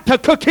a pot to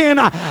cook in,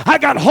 I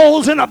got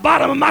holes in the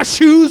bottom of my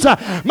shoes,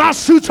 my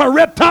suits are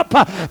ripped up,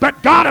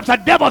 but God, if the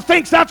devil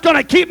thinks that's going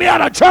to keep me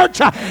out of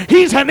church,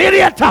 he's an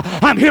idiot.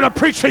 I'm here to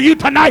preach to you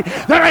tonight.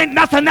 There ain't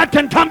nothing that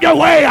can come your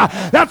way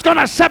that's going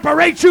to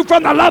separate you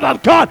from the love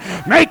of God.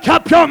 Make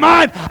up your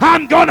mind.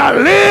 I'm going to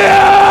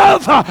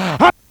live.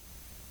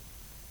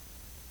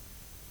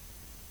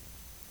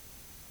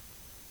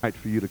 Right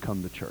for you to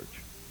come to church.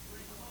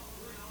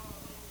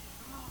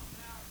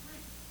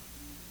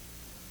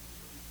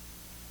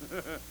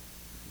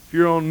 If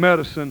you're on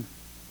medicine,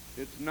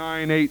 it's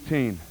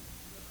 9:18.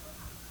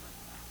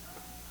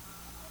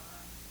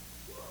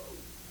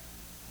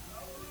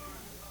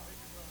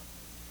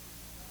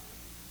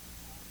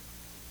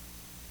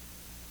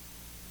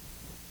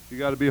 You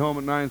got to be home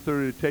at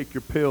 9:30 to take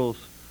your pills.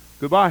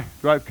 Goodbye.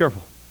 Drive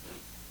careful.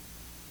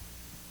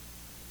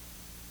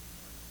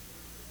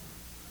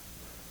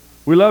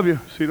 We love you.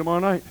 See you tomorrow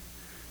night.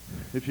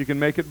 If you can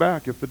make it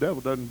back. If the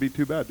devil doesn't be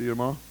too bad to you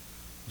tomorrow.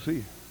 We'll see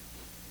you.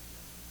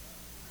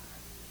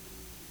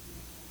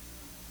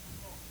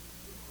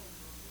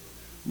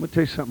 I'm going to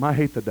tell you something. I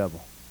hate the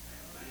devil.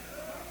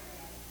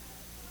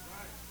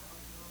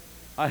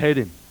 I hate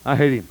him. I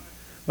hate him.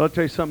 But I'll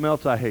tell you something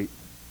else I hate.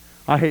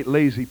 I hate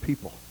lazy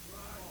people.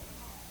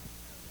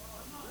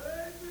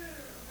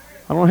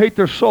 I don't hate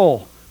their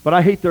soul, but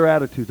I hate their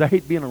attitudes. I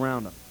hate being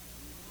around them.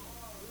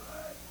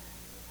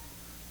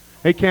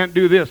 They can't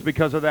do this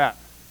because of that.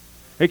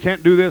 They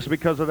can't do this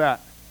because of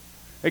that.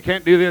 They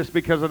can't do this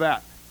because of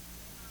that.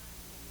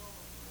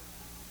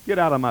 Get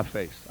out of my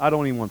face. I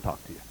don't even want to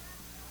talk to you.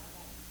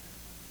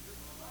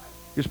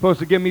 You're supposed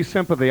to give me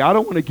sympathy. I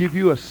don't want to give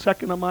you a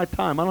second of my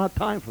time. I don't have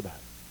time for that.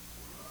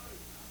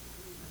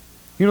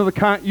 You know the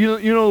kind. You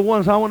know the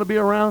ones I want to be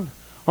around.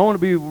 I want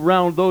to be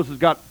around those that's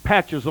got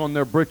patches on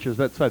their britches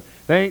that said,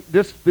 "They ain't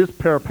this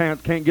pair of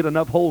pants can't get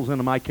enough holes in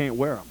them. I can't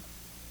wear them."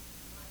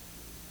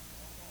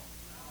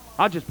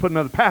 I'll just put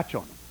another patch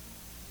on them.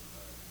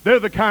 They're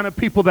the kind of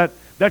people that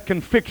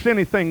can fix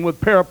anything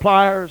with a pair of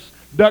pliers,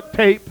 duct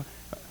tape,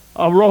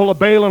 a roll of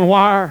baling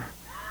wire,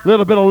 a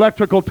little bit of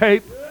electrical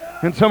tape,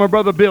 and some of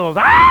Brother Bill's.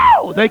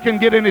 Ow! They can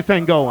get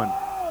anything going.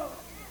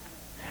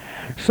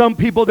 Some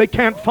people, they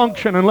can't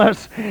function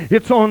unless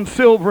it's on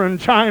silver and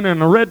china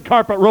and a red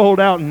carpet rolled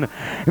out, and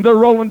they're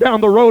rolling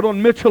down the road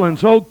on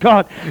Michelin's. Oh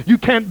God, you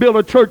can't build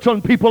a church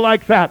on people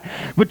like that.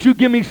 But you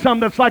give me some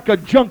that's like a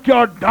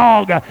junkyard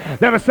dog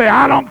that'll say,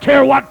 I don't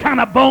care what kind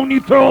of bone you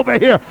throw over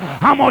here.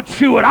 I'm going to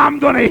chew it. I'm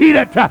going to eat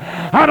it.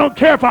 I don't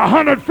care if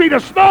 100 feet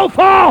of snow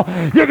fall.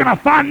 You're going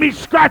to find me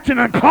scratching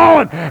and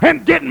clawing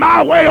and getting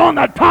my way on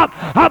the top.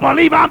 I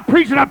believe I'm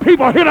preaching to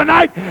people here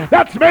tonight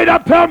that's made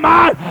up their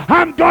mind.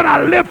 I'm going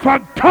to live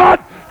for God,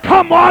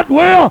 come what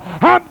will,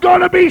 I'm going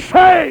to be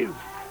saved.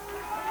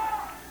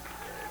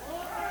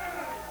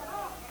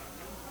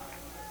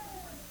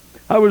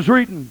 I was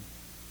reading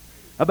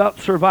about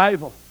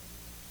survival.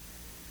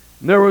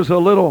 And there was a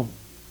little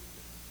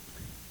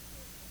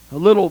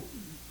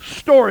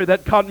story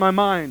that caught my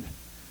mind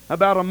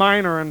about a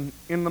miner in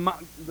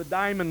the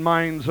diamond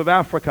mines of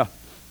Africa.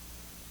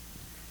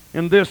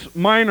 And this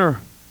miner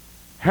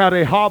had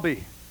a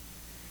hobby.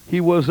 He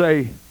was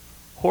a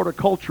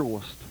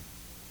horticulturalist.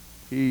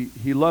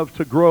 He loved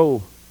to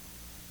grow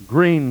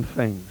green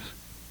things.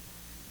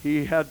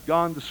 He had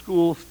gone to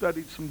school,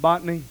 studied some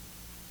botany,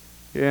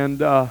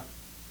 and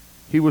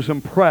he was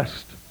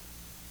impressed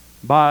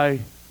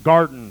by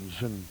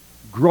gardens and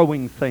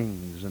growing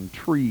things and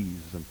trees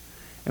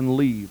and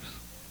leaves.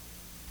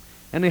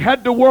 And he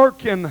had to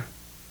work in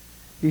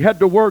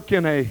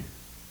an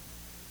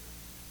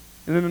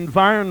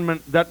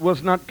environment that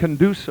was not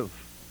conducive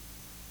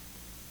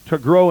to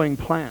growing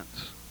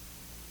plants.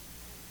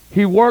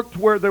 He worked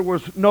where there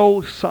was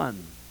no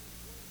sun.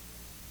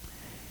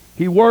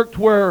 He worked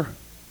where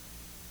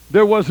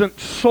there wasn't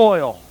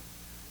soil.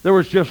 There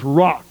was just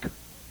rock.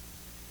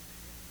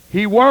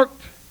 He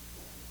worked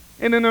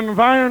in an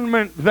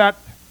environment that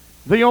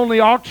the only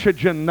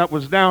oxygen that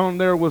was down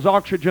there was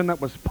oxygen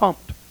that was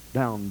pumped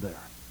down there.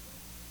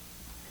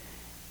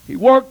 He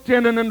worked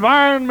in an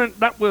environment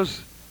that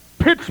was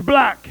pitch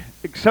black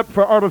except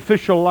for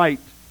artificial light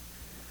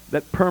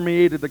that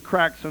permeated the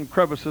cracks and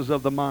crevices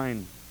of the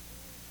mine.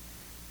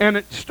 And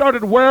it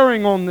started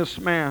wearing on this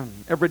man.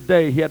 Every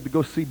day he had to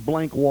go see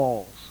blank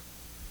walls,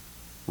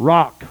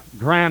 rock,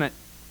 granite,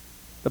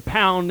 the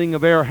pounding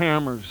of air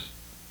hammers,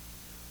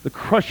 the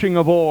crushing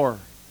of ore.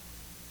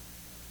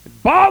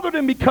 It bothered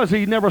him because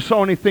he never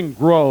saw anything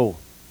grow.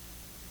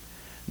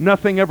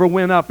 Nothing ever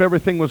went up.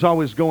 Everything was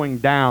always going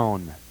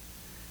down,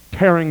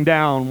 tearing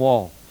down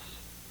walls.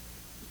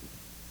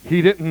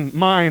 He didn't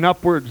mine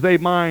upwards. They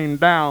mined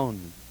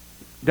down,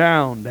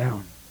 down,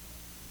 down.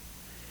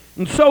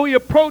 And so he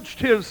approached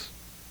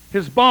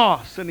his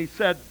boss and he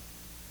said,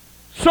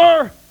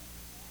 "Sir,"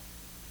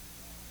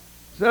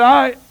 said,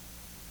 I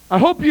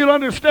hope you'll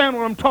understand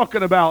what I'm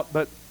talking about,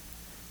 but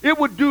it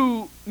would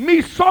do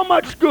me so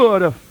much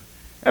good if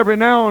every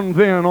now and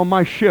then on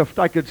my shift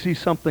I could see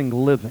something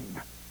living,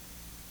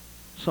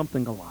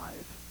 something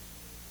alive."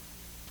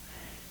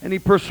 And he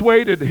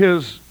persuaded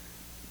his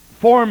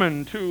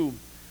foreman to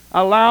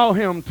allow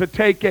him to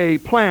take a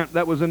plant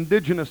that was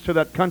indigenous to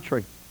that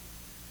country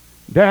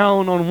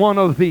down on one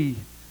of the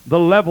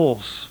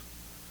levels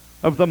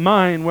of the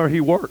mine where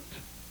he worked.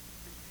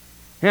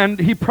 And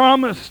he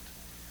promised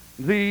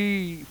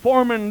the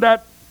foreman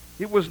that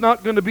it was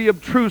not going to be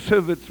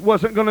obtrusive. It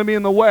wasn't going to be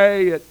in the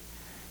way. It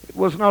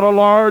was not a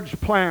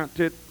large plant.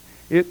 It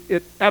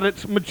at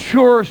its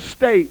mature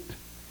state,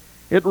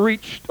 it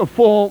reached a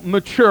full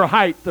mature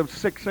height of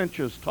 6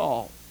 inches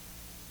tall.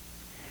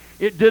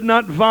 It did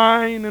not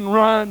vine and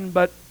run,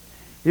 but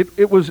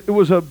it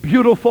was a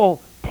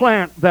beautiful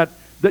plant that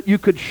you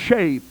could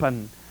shape,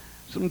 and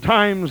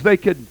sometimes they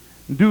could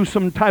do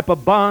some type of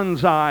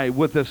bonsai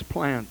with this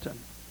plant.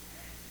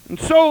 And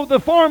so the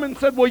foreman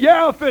said, "Well,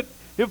 yeah,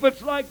 if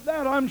it's like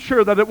that, I'm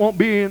sure that it won't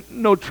be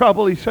no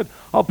trouble." He said,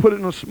 "I'll put it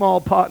in a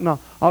small pot and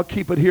I'll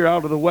keep it here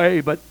out of the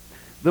way." But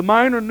the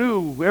miner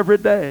knew every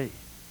day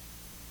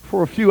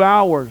for a few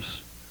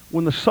hours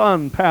when the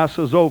sun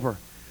passes over,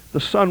 the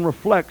sun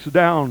reflects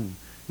down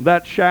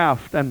that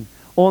shaft, and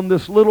on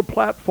this little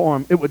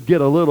platform it would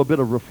get a little bit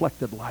of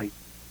reflected light.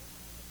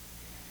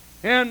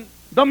 And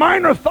the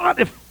miner thought,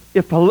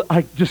 if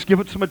I just give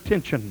it some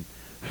attention,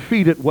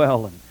 feed it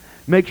well, and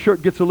make sure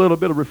it gets a little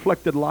bit of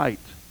reflected light,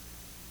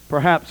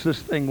 perhaps this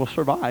thing will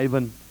survive.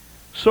 And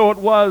so it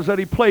was that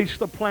he placed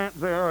the plant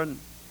there, and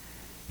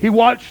he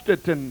watched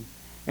it, and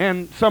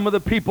some of the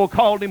people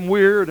called him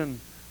weird, and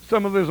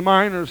some of his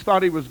miners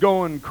thought he was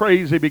going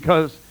crazy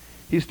because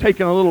he's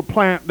taking a little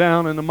plant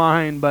down in the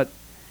mine. But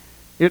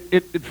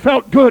it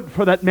felt good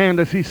for that man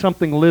to see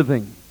something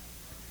living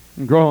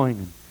and growing.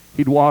 And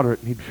he'd water it,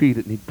 and he'd feed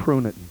it, and he'd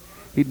prune it, and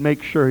he'd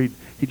make sure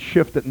he'd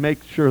shift it and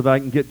make sure that I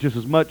can get just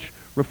as much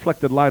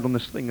reflected light on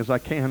this thing as I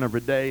can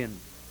every day. And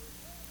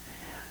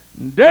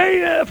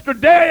day after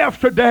day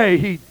after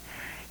day,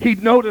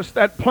 he'd noticed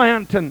that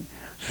plant, and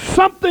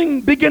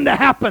something began to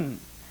happen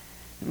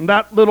in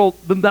that little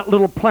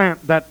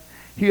plant that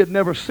he had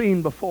never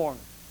seen before.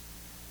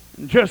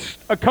 In just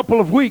a couple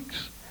of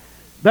weeks,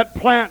 that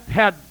plant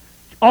had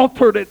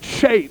altered its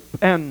shape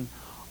and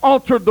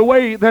altered the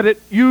way that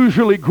it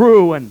usually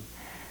grew. And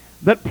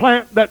that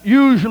plant that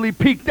usually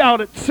peaked out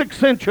at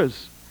 6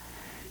 inches,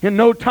 in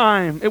no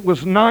time it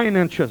was 9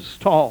 inches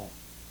tall,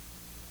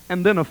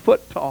 and then a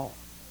foot tall.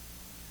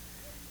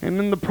 And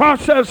in the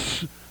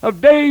process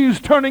of days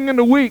turning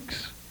into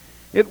weeks,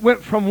 it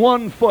went from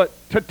 1 foot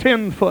to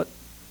 10 foot,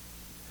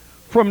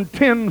 from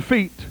 10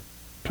 feet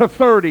to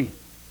 30,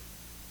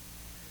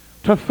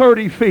 to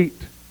 30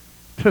 feet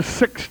to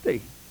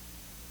 60.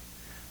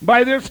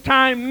 By this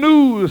time,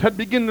 news had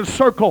begun to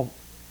circle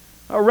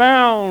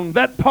around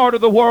that part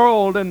of the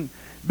world and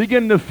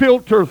begin to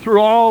filter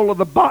through all of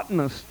the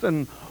botanists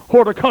and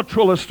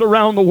horticulturalists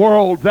around the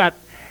world that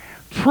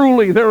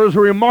truly there is a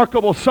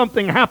remarkable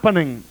something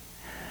happening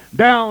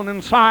down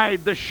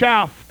inside the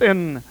shaft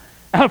in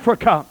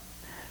Africa.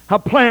 A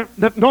plant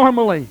that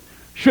normally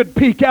should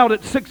peak out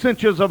at 6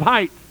 inches of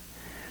height,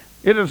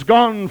 it has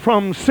gone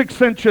from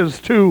 6 inches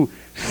to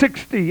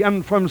 60,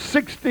 and from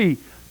 60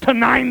 to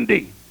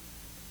 90.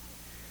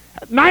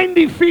 At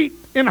 90 feet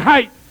in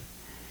height,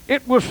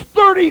 it was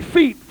 30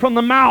 feet from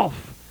the mouth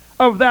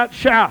of that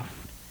shaft.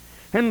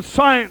 And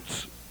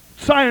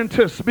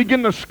scientists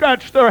begin to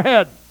scratch their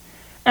head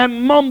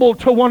and mumble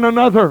to one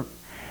another.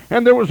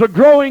 And there was a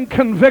growing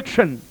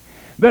conviction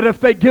that if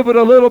they give it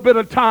a little bit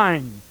of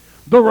time,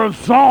 the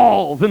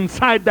resolve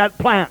inside that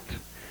plant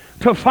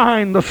to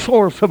find the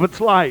source of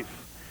its life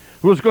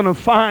was going to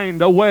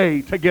find a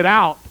way to get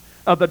out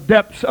of the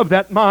depths of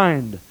that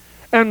mind.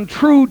 And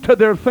true to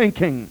their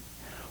thinking,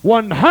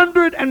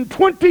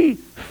 120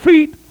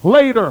 feet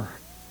later,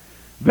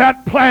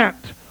 that plant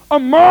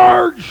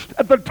emerged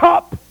at the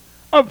top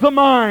of the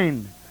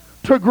mine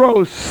to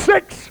grow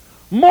 6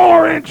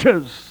 more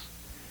inches.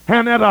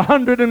 And at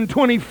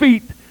 120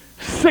 feet,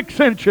 6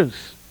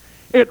 inches,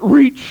 it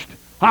reached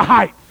a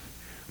height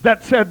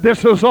that said,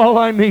 this is all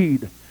I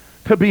need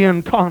to be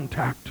in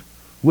contact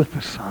with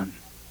the sun.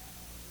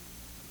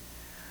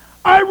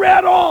 I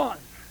read on.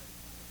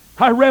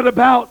 I read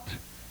about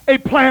a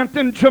plant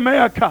in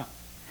Jamaica.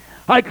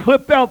 I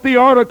clipped out the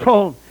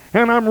article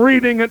and I'm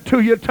reading it to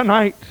you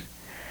tonight.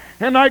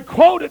 And I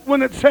quote it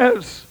when it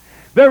says,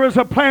 there is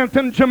a plant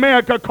in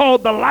Jamaica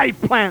called the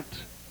life plant.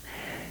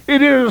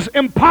 It is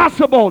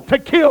impossible to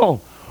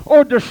kill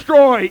or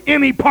destroy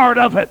any part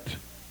of it.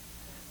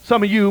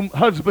 Some of you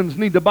husbands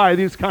need to buy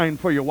this kind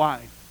for your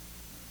wife.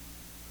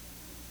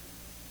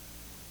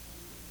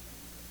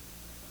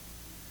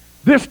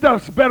 This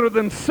stuff's better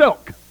than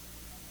silk.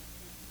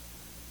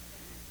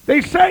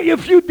 They say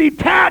if you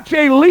detach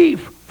a leaf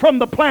from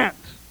the plant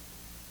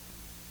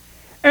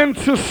and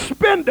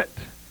suspend it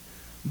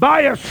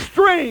by a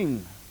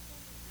string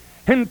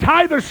and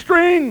tie the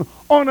string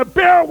on a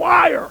bare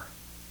wire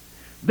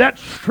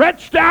that's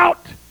stretched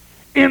out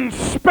in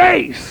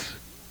space,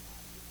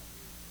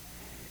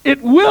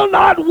 it will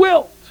not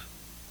wilt.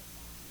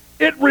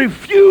 It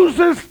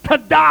refuses to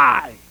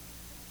die.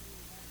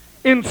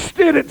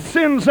 Instead, it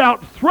sends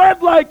out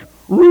thread-like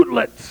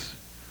rootlets,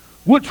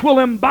 which will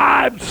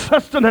imbibe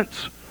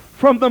sustenance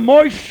from the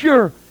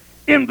moisture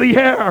in the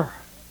air,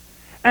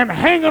 and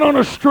hanging on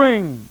a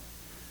string,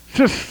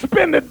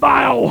 suspended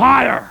by a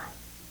wire,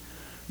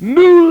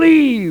 new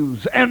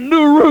leaves and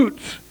new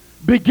roots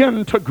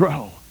begin to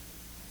grow.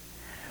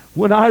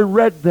 When I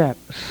read that,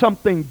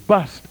 something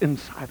bust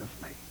inside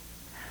of me.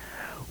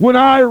 When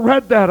I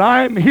read that,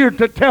 I'm here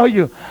to tell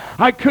you,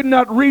 I could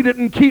not read it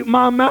and keep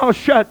my mouth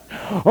shut,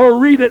 or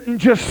read it and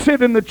just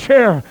sit in the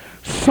chair.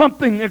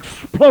 Something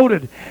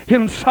exploded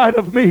inside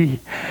of me.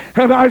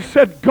 And I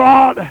said,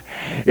 God,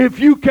 if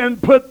you can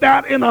put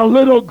that in a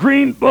little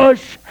green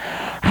bush,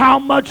 how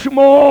much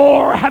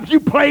more have you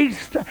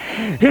placed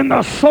in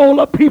the soul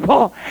of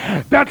people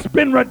that's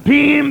been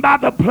redeemed by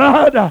the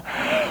blood,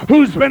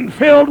 who's been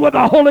filled with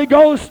the Holy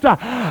Ghost?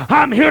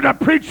 I'm here to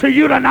preach to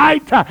you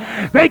tonight.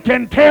 They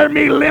can tear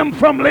me limb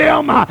from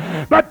limb,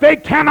 but they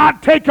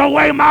cannot take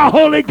away my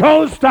Holy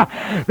Ghost.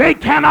 They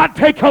cannot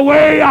take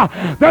away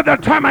the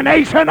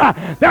determination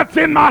that's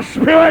in my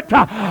spirit.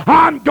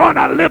 I'm going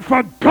to live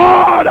for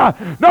God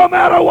no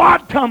matter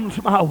what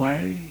comes my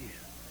way.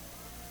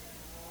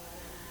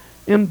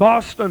 In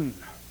Boston,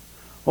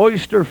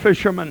 oyster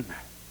fishermen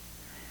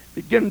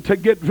begin to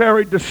get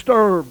very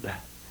disturbed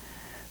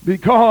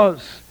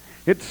because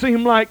it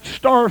seemed like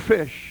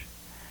starfish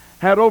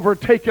had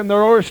overtaken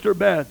their oyster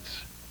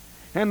beds.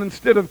 And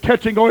instead of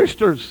catching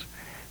oysters,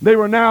 they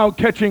were now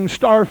catching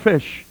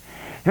starfish.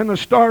 And the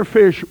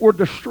starfish were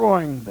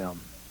destroying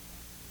them.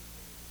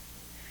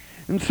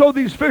 And so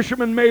these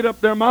fishermen made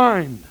up their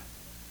mind.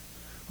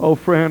 Oh,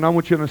 friend, I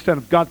want you to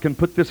understand, if God can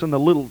put this in the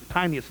little,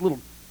 tiniest little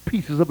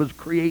pieces of his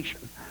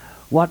creation,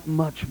 what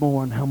much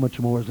more and how much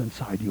more is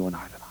inside you and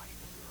I tonight?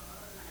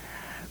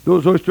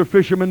 Those oyster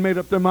fishermen made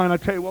up their mind. I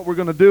tell you what we're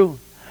going to do.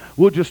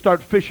 We'll just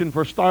start fishing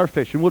for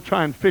starfish, and we'll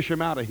try and fish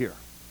them out of here.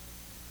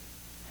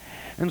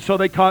 And so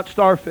they caught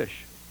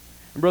starfish.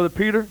 And Brother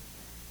Peter,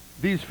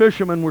 these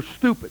fishermen were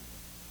stupid.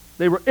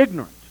 They were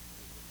ignorant.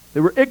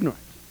 They were ignorant.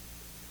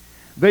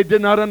 They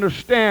did not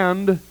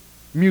understand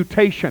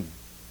mutation.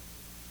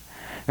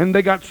 And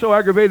they got so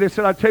aggravated, they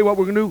said, I tell you what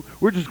we're going to do.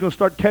 We're just going to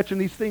start catching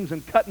these things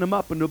and cutting them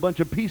up into a bunch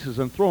of pieces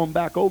and throw them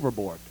back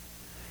overboard.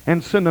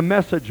 And send a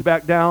message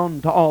back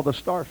down to all the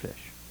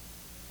starfish.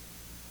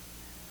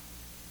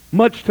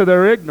 Much to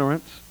their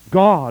ignorance,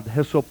 God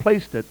has so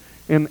placed it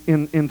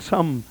in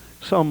some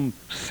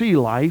sea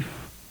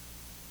life,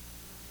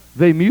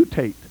 they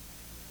mutate.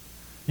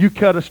 You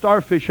cut a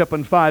starfish up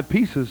in 5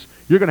 pieces,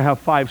 you're going to have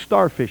 5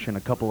 starfish in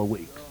a couple of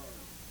weeks.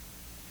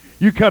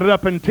 You cut it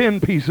up in 10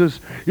 pieces,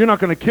 you're not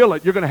going to kill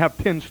it, you're going to have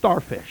 10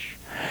 starfish.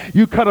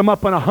 You cut them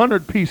up in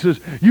 100 pieces,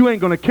 you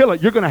ain't going to kill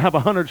it, you're going to have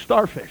 100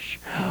 starfish.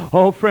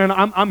 Oh, friend,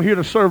 I'm here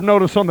to serve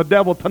notice on the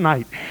devil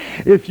tonight.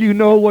 If you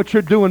know what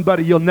you're doing,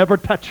 buddy, you'll never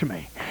touch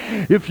me.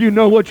 If you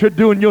know what you're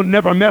doing, you'll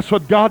never mess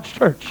with God's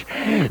church.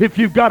 If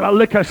you've got a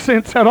lick of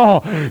sense at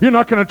all, you're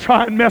not going to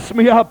try and mess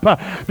me up,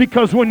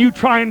 because when you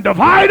try and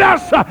divide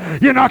us,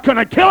 you're not going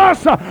to kill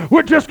us.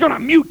 We're just going to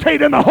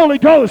mutate in the Holy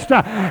Ghost.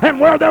 And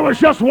where there was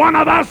just one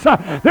of us,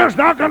 there's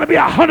not going to be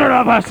 100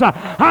 of us.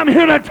 I'm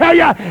here to tell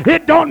you,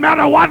 it don't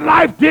matter what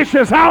life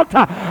dishes out.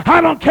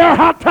 I don't care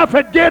how tough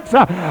it gets.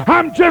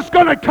 I'm just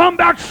going to come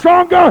back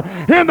stronger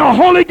in the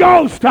Holy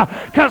Ghost,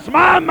 because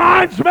my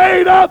mind's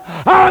made up.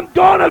 I'm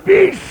going to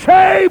be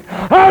saved.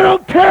 I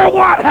don't care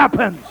what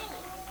happens.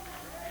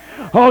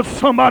 Oh,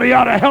 somebody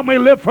ought to help me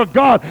live for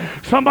God.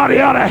 Somebody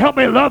ought to help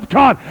me love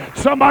God.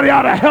 Somebody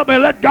ought to help me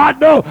let God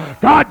know,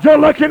 God, you're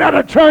looking at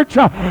a church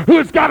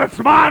who's got its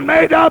mind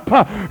made up,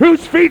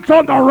 whose feet's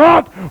on the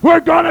rock. We're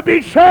going to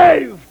be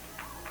saved.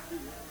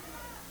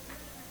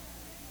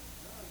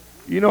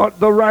 You know what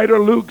the writer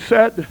Luke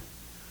said?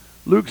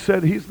 Luke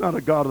said he's not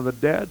a God of the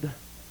dead,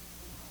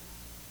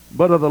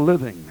 but of the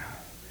living.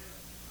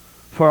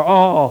 For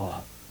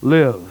all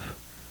live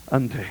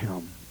unto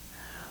him.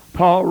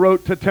 Paul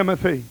wrote to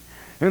Timothy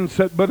and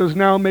said, but is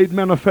now made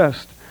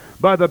manifest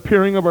by the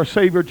appearing of our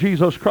Savior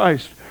Jesus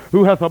Christ,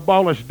 who hath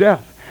abolished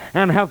death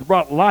and hath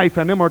brought life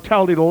and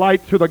immortality to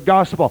light through the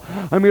gospel.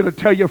 I'm here to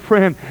tell you,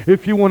 friend,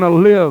 if you want to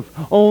live,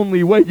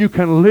 only way you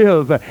can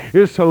live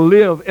is to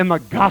live in the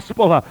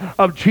gospel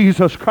of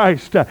Jesus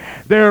Christ.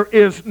 There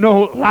is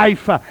no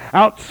life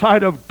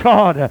outside of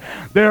God.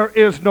 There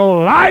is no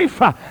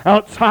life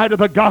outside of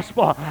the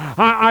gospel.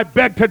 I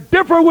beg to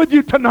differ with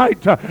you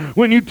tonight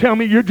when you tell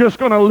me you're just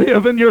going to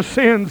live in your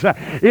sins.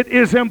 It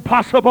is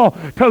impossible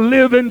to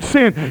live in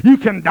sin. You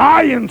can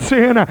die in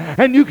sin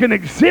and you can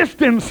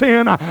exist in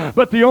sin,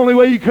 but the only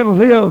way you can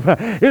live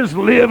is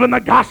live in the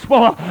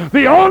gospel.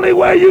 The only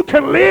way you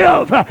can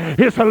live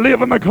is to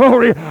live in the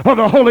glory of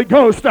the Holy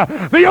Ghost.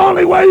 The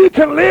only way you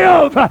can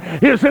live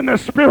is in the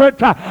Spirit.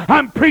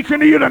 I'm preaching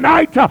to you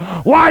tonight.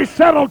 Why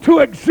settle to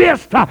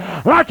exist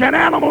like an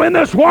animal in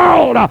this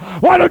world?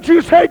 Why don't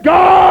you say,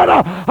 God,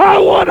 I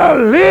want to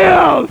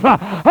live.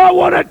 I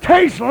want to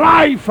taste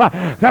life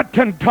that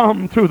can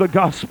come through the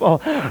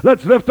gospel.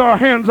 Let's lift our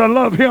hands and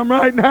love Him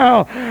right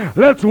now.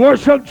 Let's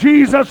worship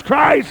Jesus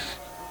Christ.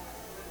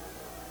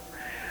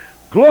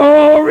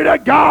 Glory to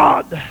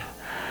God.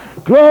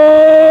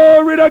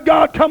 Glory to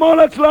God. Come on,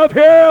 let's love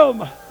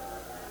Him.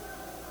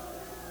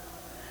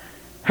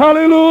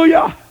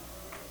 Hallelujah.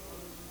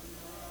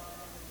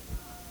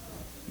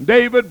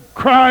 David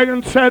cried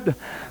and said,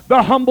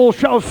 the humble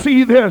shall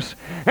see this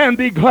and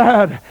be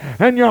glad,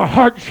 and your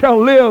heart shall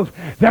live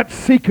that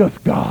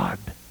seeketh God.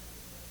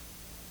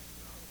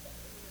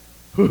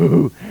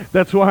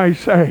 That's why I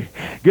say,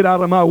 get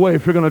out of my way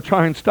if you're going to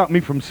try and stop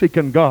me from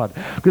seeking God.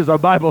 Because the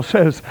Bible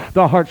says,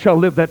 the heart shall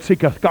live that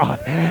seeketh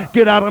God.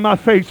 Get out of my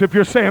face if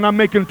you're saying I'm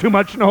making too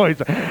much noise.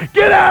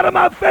 Get out of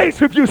my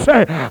face if you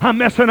say I'm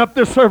messing up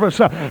this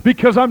service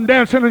because I'm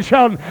dancing and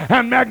shouting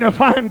and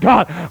magnifying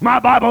God.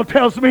 My Bible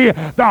tells me,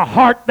 the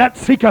heart that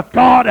seeketh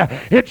God,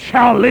 it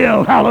shall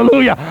live.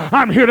 Hallelujah.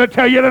 I'm here to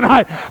tell you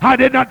tonight, I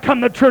did not come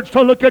to church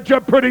to look at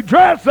your pretty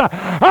dress.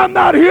 I'm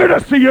not here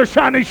to see your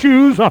shiny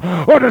shoes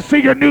or to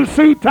see your new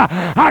suit.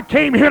 I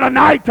came here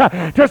tonight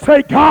to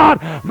say,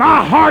 God,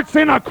 my heart's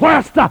in a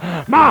quest.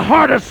 My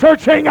heart is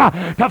searching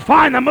to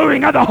find the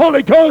moving of the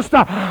Holy Ghost.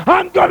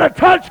 I'm going to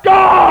touch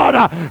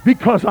God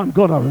because I'm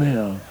going to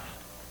live.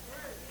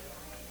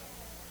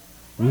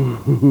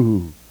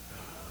 Ooh.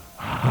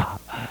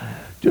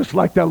 Just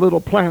like that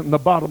little plant in the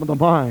bottom of the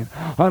mine.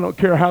 I don't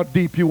care how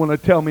deep you want to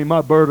tell me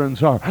my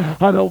burdens are.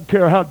 I don't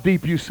care how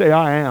deep you say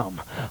I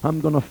am.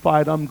 I'm going to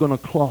fight. I'm going to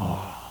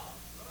claw.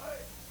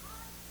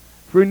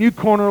 When you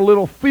corner a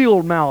little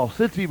field mouse,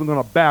 it's even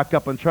going to back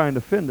up and try and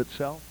defend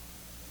itself.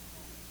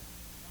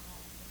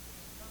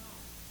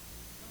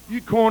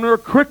 You corner a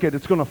cricket,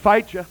 it's going to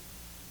fight you.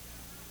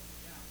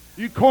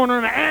 You corner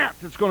an ant,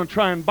 it's going to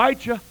try and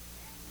bite you.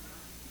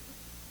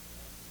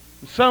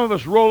 And some of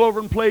us roll over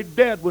and play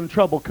dead when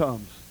trouble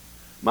comes.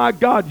 My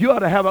God, you ought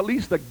to have at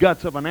least the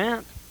guts of an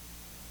ant.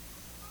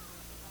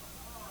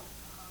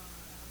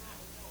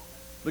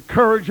 The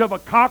courage of a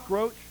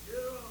cockroach.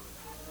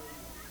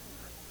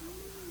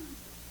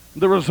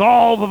 The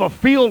resolve of a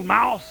field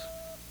mouse.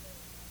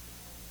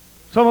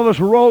 Some of us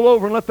roll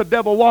over and let the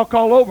devil walk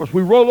all over us.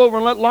 We roll over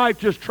and let life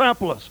just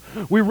trample us.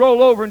 We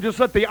roll over and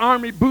just let the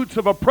army boots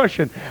of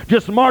oppression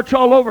just march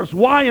all over us.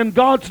 Why in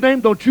God's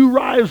name don't you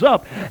rise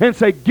up and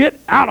say, get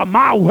out of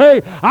my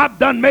way. I've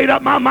done made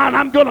up my mind.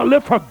 I'm going to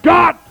live for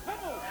God.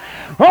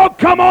 Oh,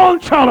 come on,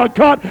 child of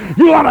God.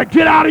 You ought to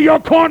get out of your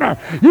corner.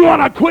 You ought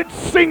to quit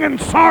singing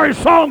sorry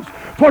songs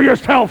for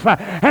yourself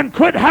and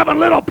quit having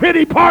little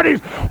pity parties.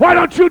 Why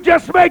don't you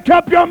just make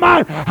up your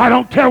mind? I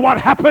don't care what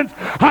happens.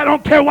 I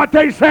don't care what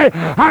they say.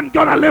 I'm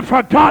going to live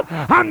for God.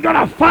 I'm going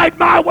to fight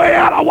my way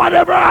out of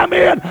whatever I'm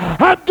in.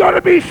 I'm going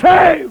to be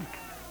saved.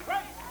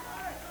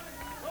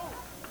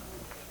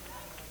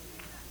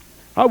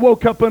 I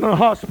woke up in a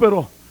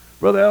hospital,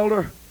 Brother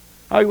Elder.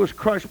 I was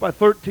crushed by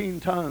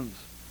 13 tons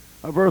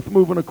of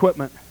earth-moving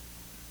equipment.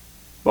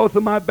 Both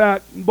of my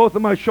back, both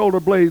of my shoulder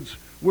blades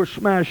were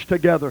smashed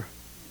together.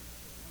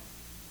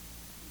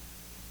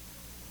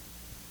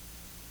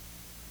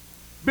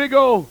 Big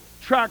old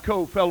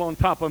traco fell on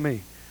top of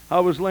me. I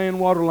was laying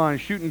water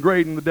lines, shooting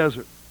grade in the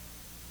desert.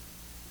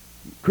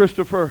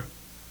 Christopher,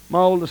 my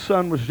oldest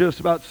son, was just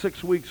about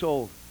 6 weeks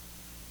old.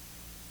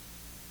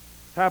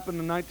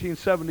 Happened in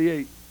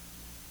 1978.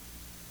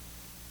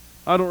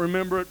 I don't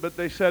remember it, but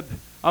they said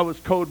I was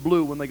code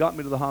blue when they got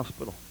me to the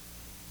hospital.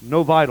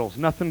 No vitals,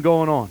 nothing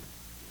going on.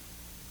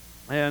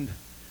 And,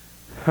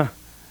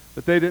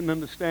 but they didn't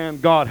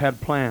understand God had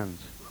plans.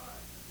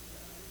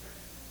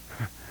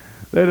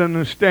 They didn't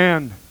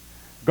understand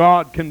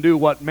God can do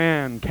what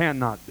man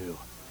cannot do.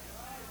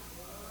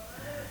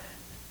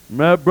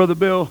 Brother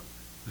Bill,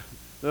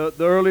 the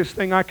earliest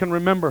thing I can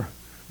remember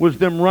was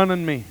them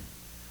running me,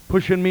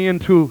 pushing me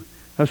into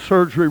a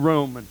surgery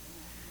room. And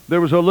there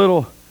was a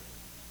little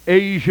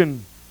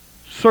Asian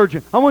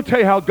surgeon. I want to tell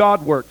you how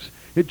God works.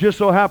 It just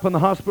so happened the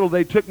hospital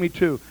they took me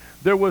to,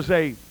 there was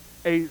a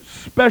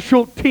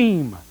special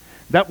team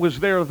that was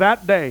there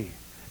that day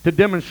to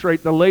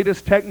demonstrate the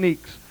latest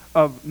techniques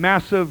of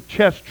massive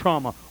chest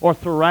trauma or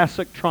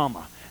thoracic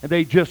trauma. And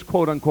they just,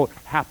 quote unquote,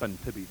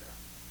 happened to be there.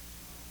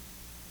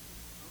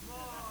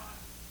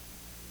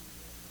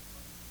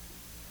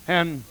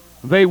 And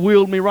they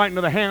wheeled me right into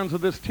the hands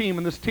of this team.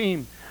 And this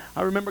team,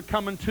 I remember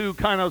coming to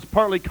kind of, I was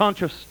partly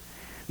conscious.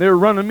 They were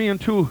running me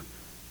into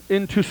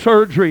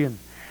surgery,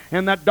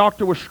 and that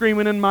doctor was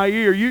screaming in my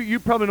ear. You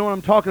probably know what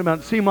I'm talking about.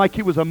 It seemed like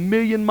he was a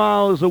million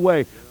miles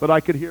away, but I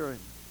could hear him.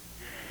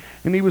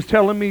 And he was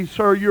telling me,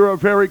 sir, you're a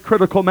very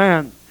critical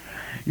man.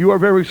 You are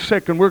very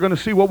sick, and we're going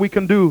to see what we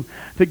can do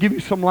to give you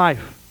some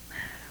life.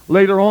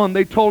 Later on,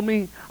 they told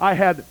me I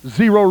had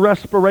zero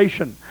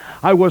respiration.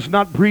 I was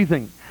not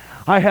breathing.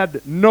 I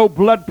had no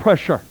blood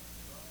pressure.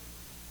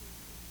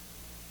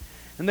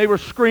 And they were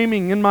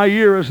screaming in my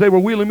ear as they were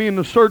wheeling me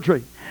into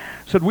surgery.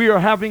 Said, we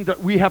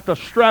have to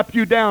strap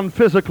you down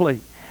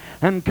physically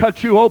and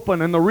cut you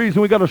open. And the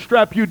reason we got to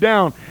strap you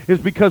down is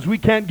because we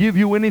can't give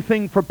you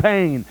anything for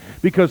pain,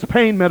 because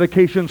pain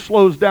medication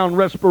slows down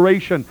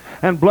respiration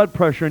and blood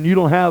pressure, and you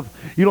don't have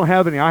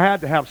any. I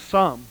had to have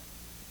some.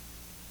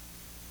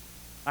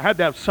 I had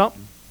to have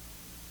something.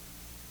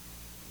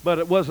 But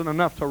it wasn't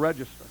enough to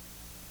register.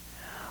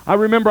 I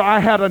remember I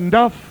had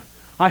enough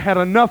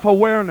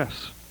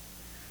awareness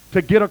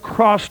to get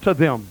across to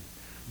them.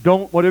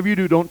 Whatever you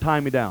do, don't tie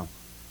me down.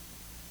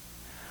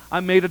 I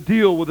made a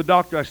deal with the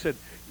doctor. I said,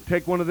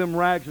 take one of them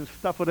rags and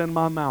stuff it in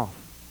my mouth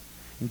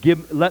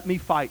and let me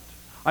fight.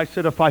 I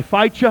said, if I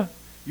fight you,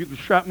 you can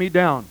strap me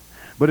down.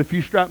 But if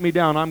you strap me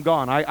down, I'm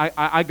gone.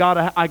 I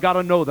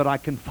gotta know that I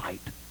can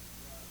fight.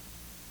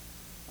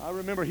 I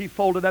remember he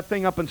folded that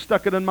thing up and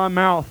stuck it in my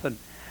mouth,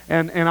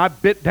 and I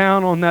bit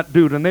down on that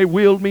dude, and they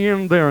wheeled me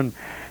in there, and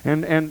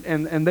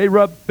they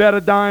rubbed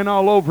betadine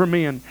all over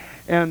me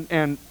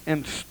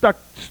and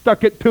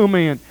stuck it to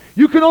me, and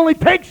you can only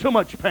take so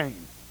much pain,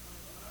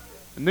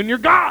 and then you're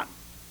gone.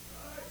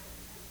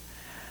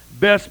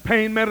 Best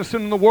pain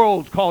medicine in the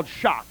world is called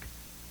shock.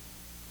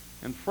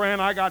 And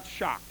friend, I got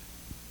shocked.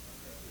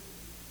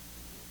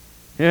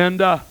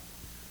 And I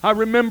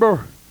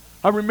remember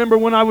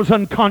when I was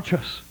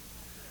unconscious.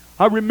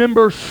 I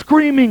remember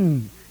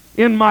screaming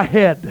in my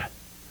head.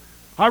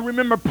 I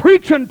remember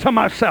preaching to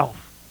myself,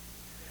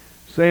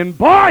 saying,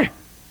 boy,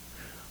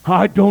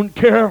 I don't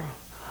care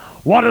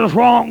what is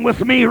wrong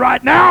with me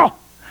right now,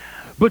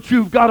 but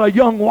you've got a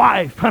young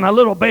wife and a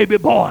little baby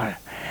boy,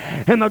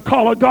 and the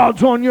call of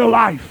God's on your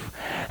life,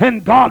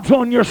 and God's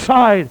on your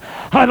side.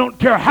 I don't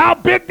care how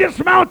big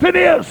this mountain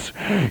is.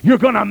 You're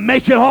going to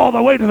make it all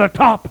the way to the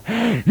top.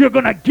 You're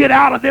going to get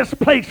out of this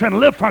place and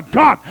live for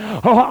God.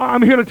 Oh,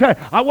 I'm here to tell you,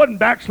 I wasn't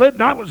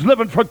backslidden. I was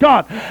living for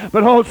God.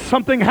 But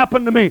something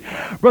happened to me.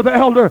 Brother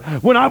Elder,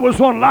 when I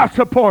was on life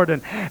support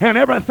and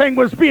everything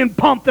was being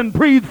pumped and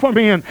breathed for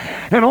me and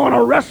on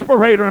a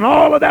respirator and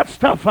all of that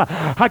stuff,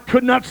 I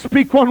could not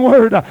speak one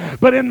word.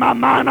 But in my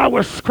mind, I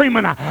was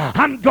screaming,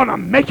 I'm going to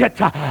make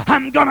it.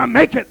 I'm going to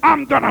make it.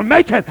 I'm going to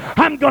make it.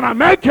 I'm going to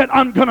make it.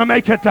 I'm going to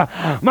make it.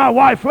 My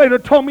wife later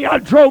told me I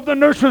drove the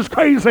nurses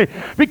crazy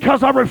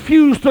because I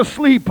refused to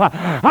sleep.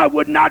 I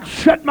would not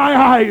shut my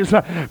eyes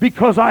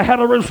because I had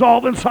a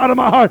resolve inside of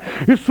my heart.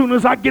 As soon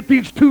as I get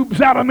these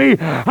tubes out of me,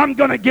 I'm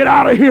going to get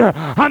out of here.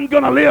 I'm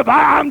going to live.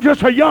 I'm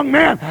just a young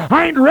man.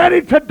 I ain't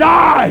ready to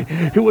die.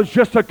 It was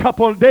just a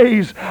couple of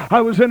days.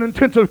 I was in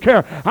intensive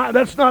care.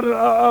 That's not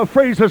a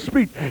phrase of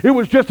speech. It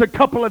was just a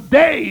couple of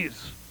days.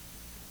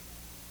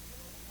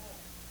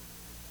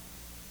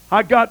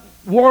 I got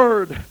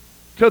word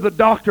to the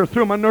doctor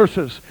through my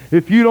nurses,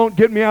 if you don't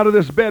get me out of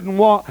this bed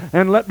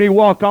and let me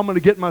walk, I'm going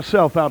to get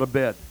myself out of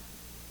bed.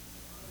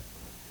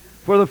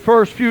 For the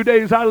first few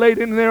days I laid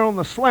in there on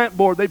the slant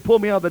board they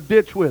pulled me out of the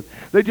ditch with.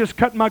 They just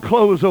cut my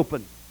clothes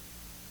open.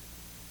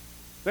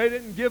 They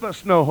didn't give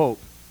us no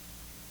hope.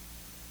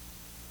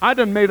 I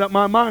done made up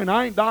my mind.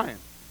 I ain't dying.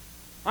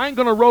 I ain't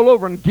going to roll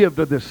over and give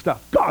to this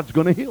stuff. God's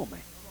going to heal me.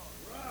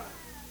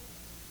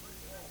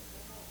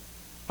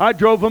 I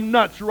drove them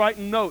nuts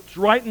writing notes,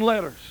 writing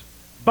letters,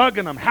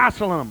 bugging them,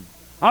 hassling them.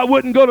 I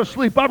wouldn't go to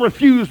sleep. I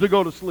refused to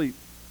go to sleep.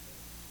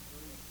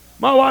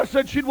 My wife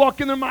said she'd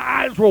walk in there, my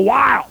eyes were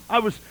wild.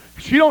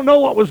 She don't know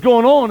what was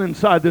going on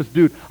inside this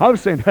dude. I was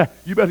saying, hey,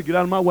 you better get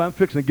out of my way. I'm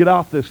fixing to get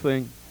off this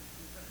thing.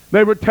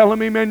 They were telling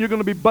me, man, you're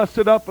going to be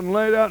busted up and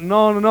laid out and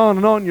on and on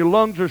and on. Your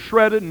lungs are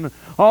shredded and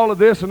all of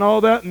this and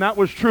all that. And that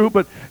was true,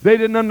 but they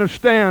didn't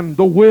understand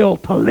the will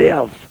to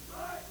live.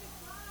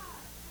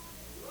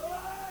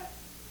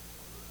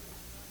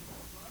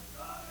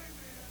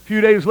 A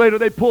few days later,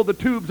 they pulled the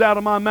tubes out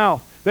of my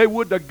mouth. They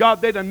would to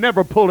God, they'd have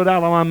never pulled it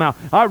out of my mouth.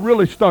 I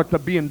really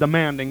started being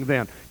demanding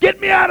then.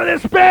 Get me out of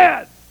this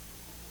bed!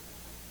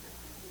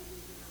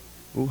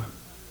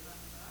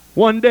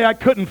 One day I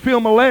couldn't feel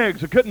my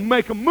legs. I couldn't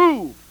make them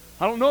move.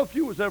 I don't know if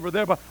you was ever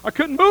there, but I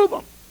couldn't move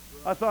them.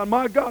 I thought,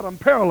 my God, I'm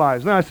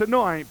paralyzed. And I said,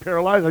 no, I ain't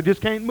paralyzed. I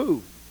just can't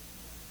move.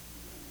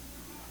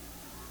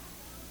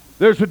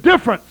 There's a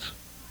difference.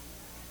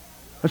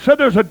 I said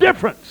there's a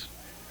difference.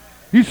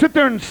 You sit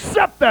there and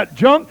accept that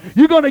junk,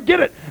 you're going to get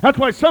it. That's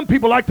why some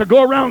people like to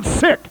go around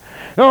sick.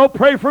 Oh,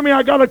 pray for me,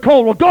 I got a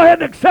cold. Well, go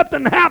ahead and accept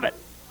and have it.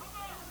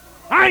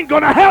 I ain't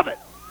going to have it.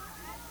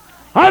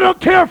 I don't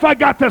care if I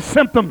got the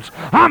symptoms.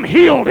 I'm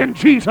healed in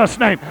Jesus'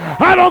 name.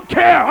 I don't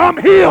care. I'm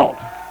healed.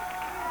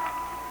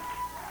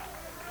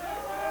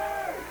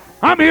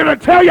 I'm here to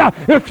tell you,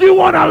 if you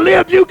want to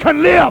live, you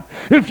can live.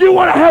 If you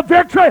want to have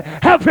victory,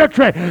 have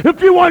victory.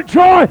 If you want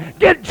joy,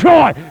 get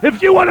joy.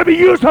 If you want to be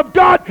used of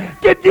God,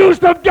 get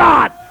used of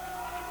God.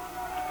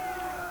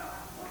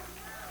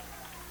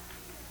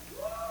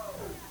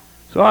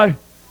 So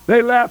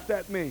they laughed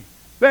at me.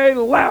 They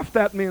laughed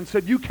at me and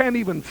said, you can't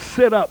even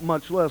sit up,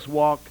 much less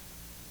walk.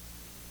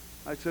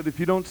 I said, if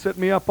you don't sit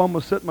me up, I'm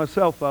going to sit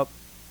myself up.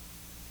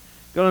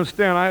 You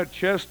understand, I had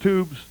chest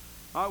tubes,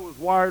 I was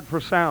wired for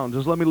sound.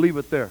 Just let me leave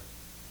it there.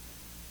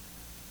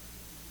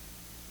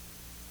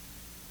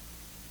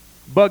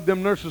 Bugged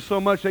them nurses so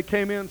much, they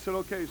came in and said,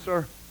 okay,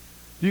 sir,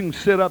 you can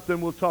sit up,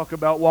 then we'll talk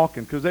about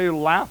walking. Because they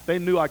laughed. They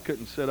knew I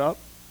couldn't sit up.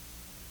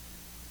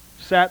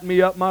 Sat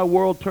me up. My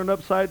world turned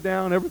upside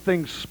down.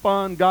 Everything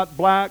spun, got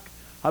black.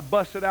 I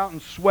busted out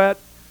in sweat.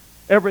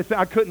 Everything.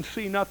 I couldn't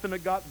see nothing.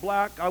 It got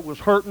black. I was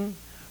hurting.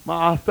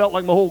 I felt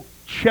like my whole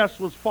chest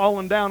was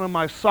falling down in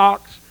my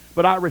socks.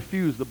 But I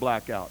refused to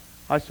black out.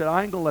 I said,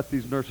 I ain't going to let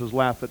these nurses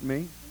laugh at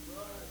me.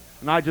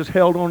 And I just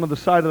held on to the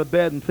side of the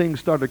bed and things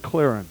started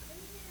clearing.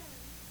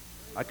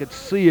 I could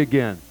see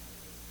again.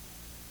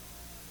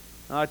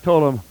 I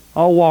told them,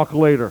 I'll walk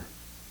later.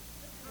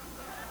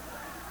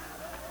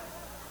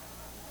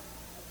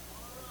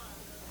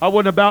 I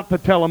wasn't about to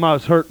tell them I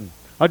was hurting.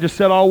 I just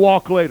said, I'll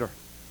walk later.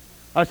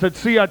 I said,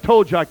 see, I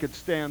told you I could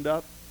stand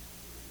up.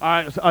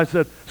 I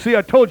said, see,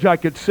 I told you I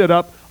could sit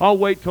up. I'll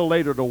wait till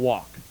later to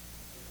walk.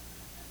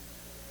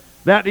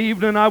 That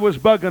evening I was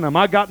bugging them.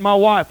 I got my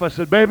wife. I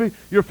said, baby,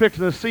 you're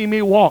fixing to see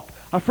me walk.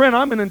 Friend,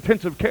 I'm in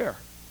intensive care.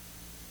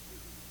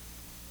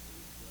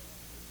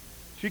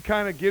 She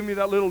kind of gave me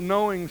that little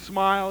knowing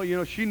smile. You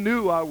know, she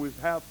knew I was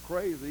half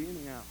crazy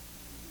anyhow.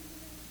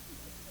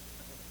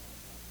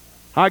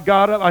 I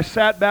got up. I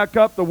sat back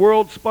up. The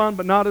world spun,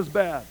 but not as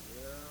bad.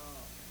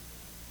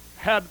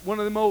 Had one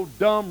of them old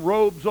dumb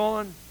robes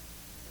on.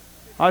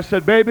 I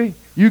said, baby,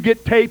 you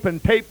get tape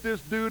and tape this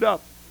dude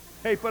up.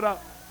 Tape it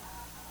up.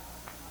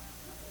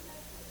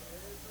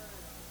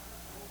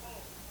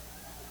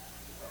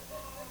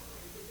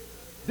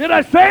 Did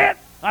I say it?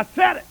 I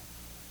said it.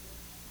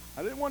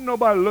 I didn't want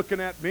nobody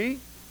looking at me.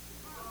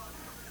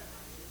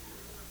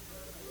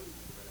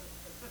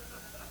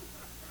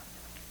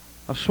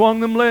 I swung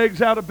them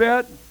legs out of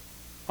bed.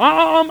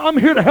 I'm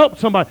here to help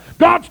somebody.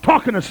 God's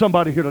talking to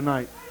somebody here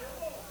tonight.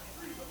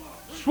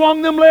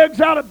 Swung them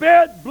legs out of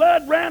bed.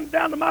 Blood ran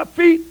down to my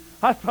feet.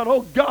 I thought,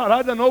 oh God,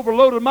 I done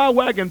overloaded my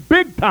wagon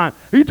big time.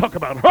 You talk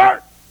about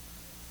hurt.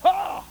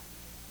 Oh.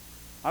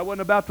 I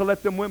wasn't about to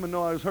let them women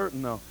know I was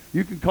hurting, though.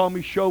 You can call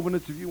me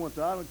chauvinist if you want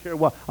to. I don't care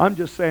what. I'm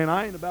just saying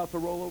I ain't about to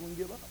roll over and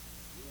give up.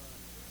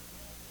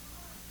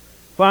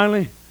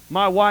 Finally,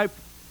 my wife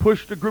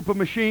pushed a group of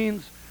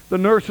machines. The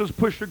nurses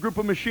pushed a group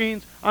of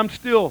machines. I'm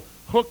still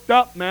hooked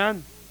up,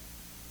 man.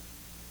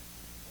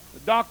 The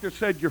doctor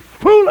said, you're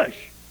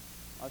foolish.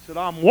 I said,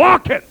 I'm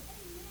walking.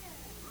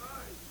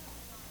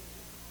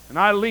 And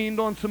I leaned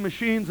on some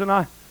machines and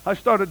I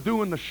started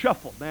doing the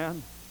shuffle,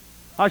 man.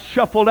 I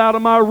shuffled out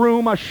of my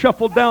room. I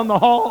shuffled down the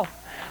hall.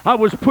 I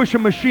was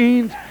pushing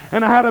machines,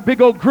 and I had a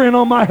big old grin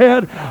on my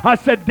head. I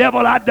said,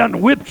 devil, I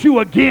done whipped you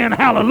again.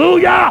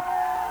 Hallelujah.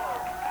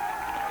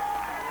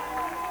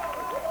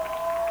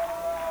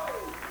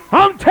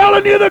 I'm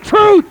telling you the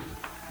truth.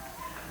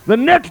 The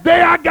next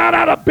day I got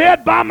out of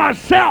bed by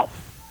myself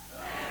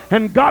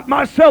and got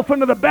myself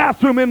into the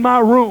bathroom in my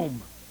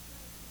room.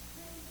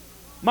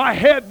 My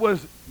head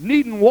was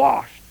needing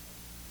washed.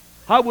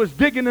 I was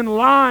digging in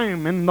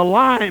lime, and the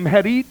lime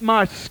had eaten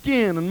my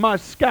skin and my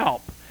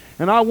scalp.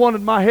 And I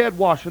wanted my head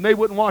washed, and they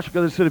wouldn't wash it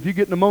because they said, if you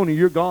get pneumonia,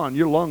 you're gone.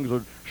 Your lungs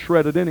are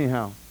shredded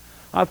anyhow.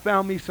 I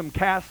found me some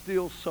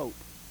Castile soap.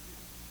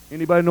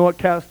 Anybody know what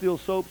Castile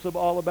soap's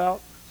all about?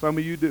 Some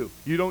of you do.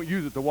 You don't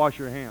use it to wash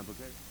your hands,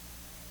 okay?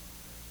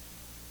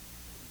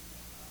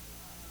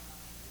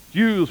 It's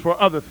used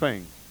for other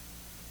things.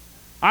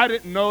 I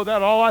didn't know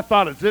that. All I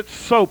thought is it's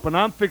soap, and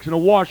I'm fixing to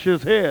wash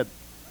his head.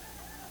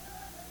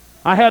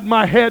 I had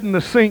my head in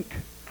the sink.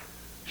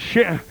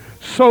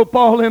 Soap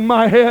all in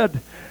my head.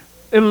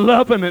 And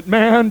loving it,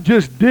 man,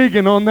 just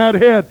digging on that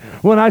head.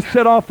 When I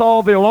set off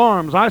all the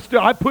alarms,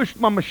 I pushed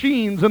my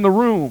machines in the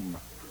room.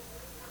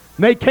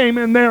 And they came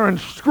in there and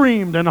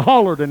screamed and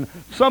hollered, and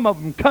some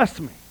of them cussed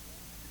me.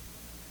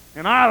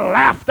 And I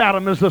laughed at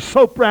them as the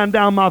soap ran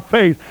down my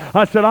face.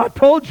 I said, I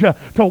told you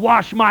to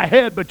wash my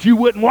head, but you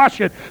wouldn't wash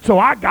it. So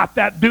I got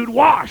that dude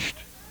washed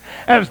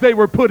as they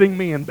were putting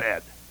me in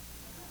bed.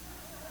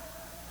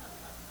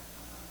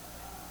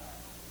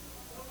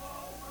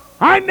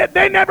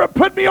 They never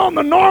put me on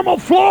the normal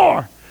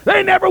floor.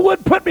 They never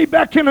would put me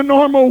back in a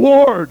normal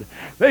ward.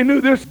 They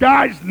knew this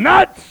guy's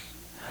nuts.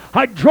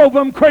 I drove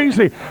them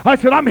crazy. I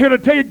said, I'm here to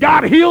tell you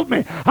God healed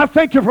me. I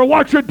thank you for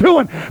what you're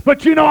doing.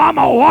 But you know, I'm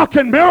a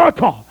walking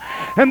miracle.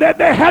 And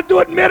they had to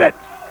admit it.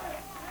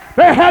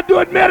 They had to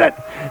admit it.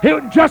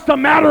 It was just a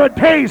matter of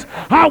days.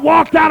 I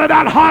walked out of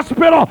that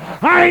hospital.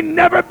 I ain't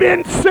never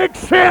been sick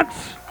since.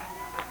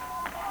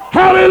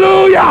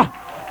 Hallelujah.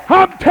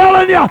 I'm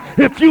telling you,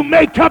 if you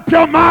make up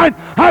your mind,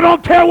 I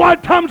don't care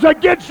what comes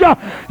against you,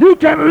 you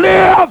can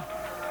live.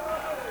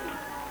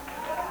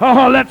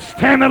 Oh, let's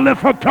stand and live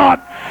for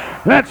God.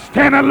 Let's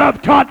stand and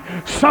love God.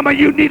 Some of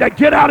you need to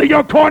get out of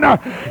your corner.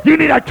 You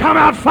need to come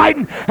out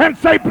fighting and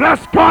say,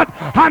 bless God,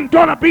 I'm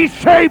going to be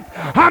saved.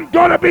 I'm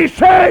going to be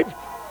saved.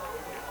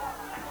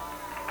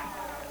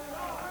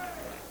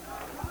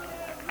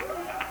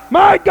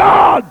 My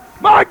God,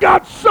 My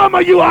God, some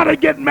of you ought to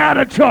get mad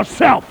at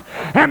yourself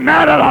and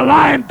mad at a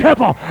lying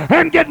devil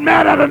and get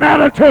mad at an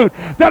attitude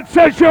that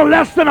says you're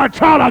less than a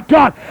child of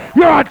God.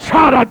 You're a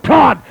child of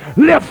God.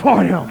 Live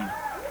for him.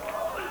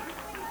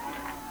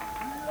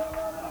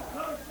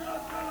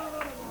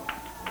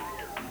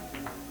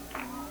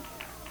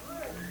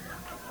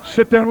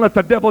 Sit there and let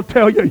the devil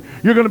tell you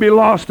you're going to be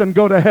lost and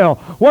go to hell.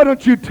 Why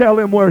don't you tell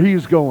him where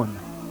he's going?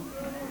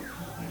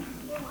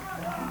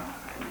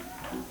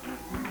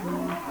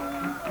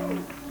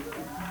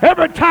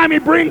 Every time he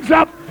brings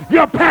up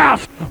your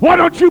past, why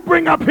don't you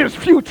bring up his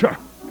future?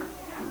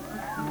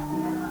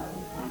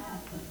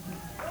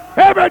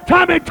 Every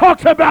time he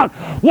talks about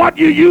what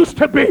you used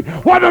to be,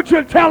 why don't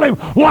you tell him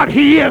what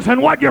he is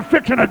and what you're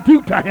fixing to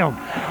do to him?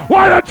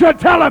 Why don't you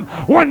tell him,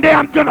 one day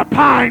I'm going to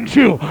bind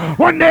you,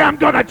 one day I'm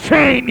going to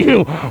chain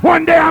you,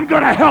 one day I'm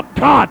going to help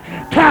God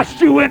cast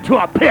you into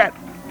a pit?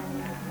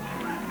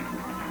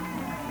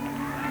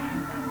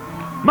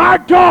 My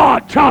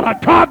God, child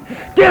of God,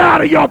 get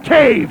out of your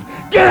cave.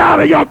 Get out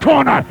of your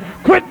corner.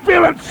 Quit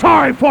feeling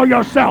sorry for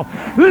yourself.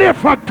 Live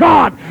for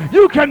God.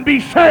 You can be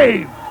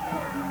saved.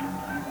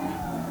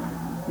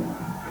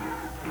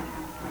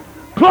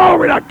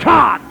 Glory to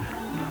God.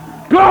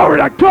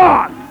 Glory to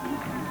God.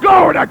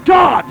 Glory to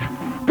God.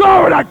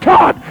 Glory to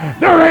God.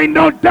 There ain't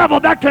no devil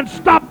that can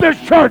stop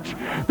this church.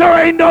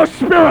 There ain't no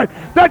spirit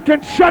that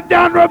can shut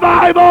down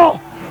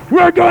revival.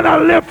 We're going to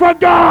live for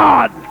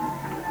God.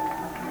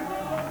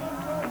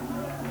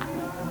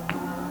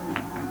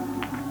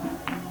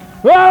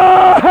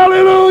 Oh,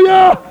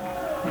 hallelujah!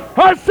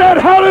 I said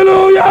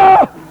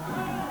hallelujah!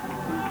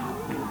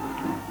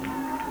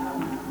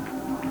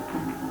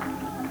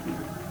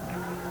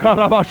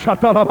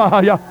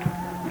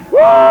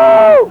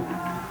 Woo!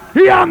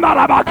 Some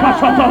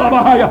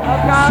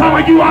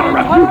of you ought to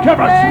rebuke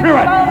every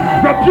spirit,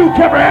 rebuke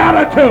every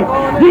attitude.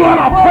 You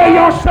ought to pray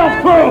yourself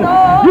through.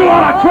 You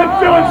ought to quit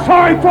feeling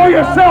sorry for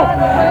yourself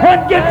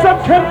and get some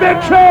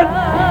conviction.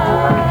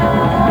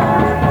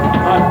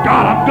 My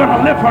God, I'm going to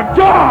live for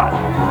God.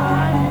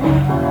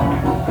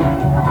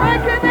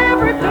 Breaking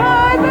every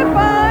tie that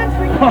binds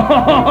me.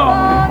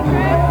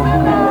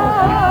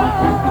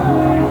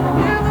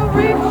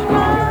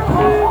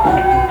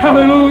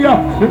 Hallelujah.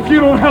 If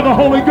you don't have the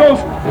Holy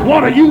Ghost,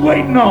 what are you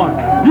waiting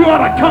on? You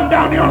ought to come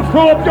down here and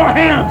throw up your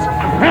hands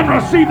and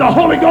receive the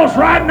Holy Ghost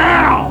right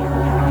now.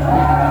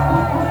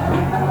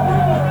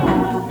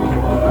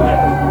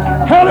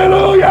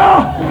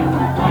 Hallelujah.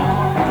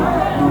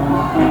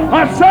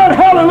 I said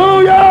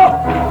hallelujah.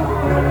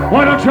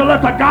 Why don't you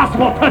let the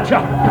gospel touch you?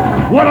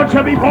 Why don't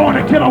you be born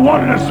again of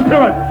water and the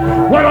Spirit?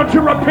 Why don't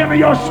you repent of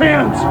your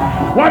sins?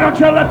 Why don't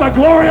you let the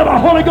glory of the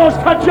Holy Ghost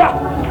touch you?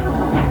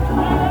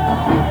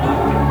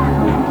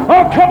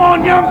 Oh, come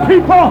on, young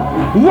people.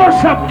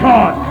 Worship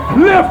God.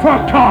 Live for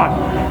God.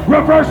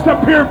 Reverse the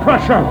peer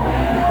pressure.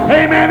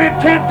 Amen.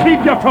 It can't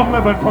keep you from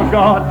living for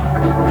God.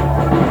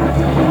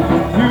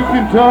 You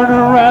can turn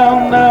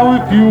around now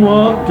if you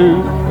want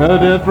to.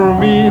 That's for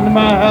me in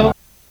my house.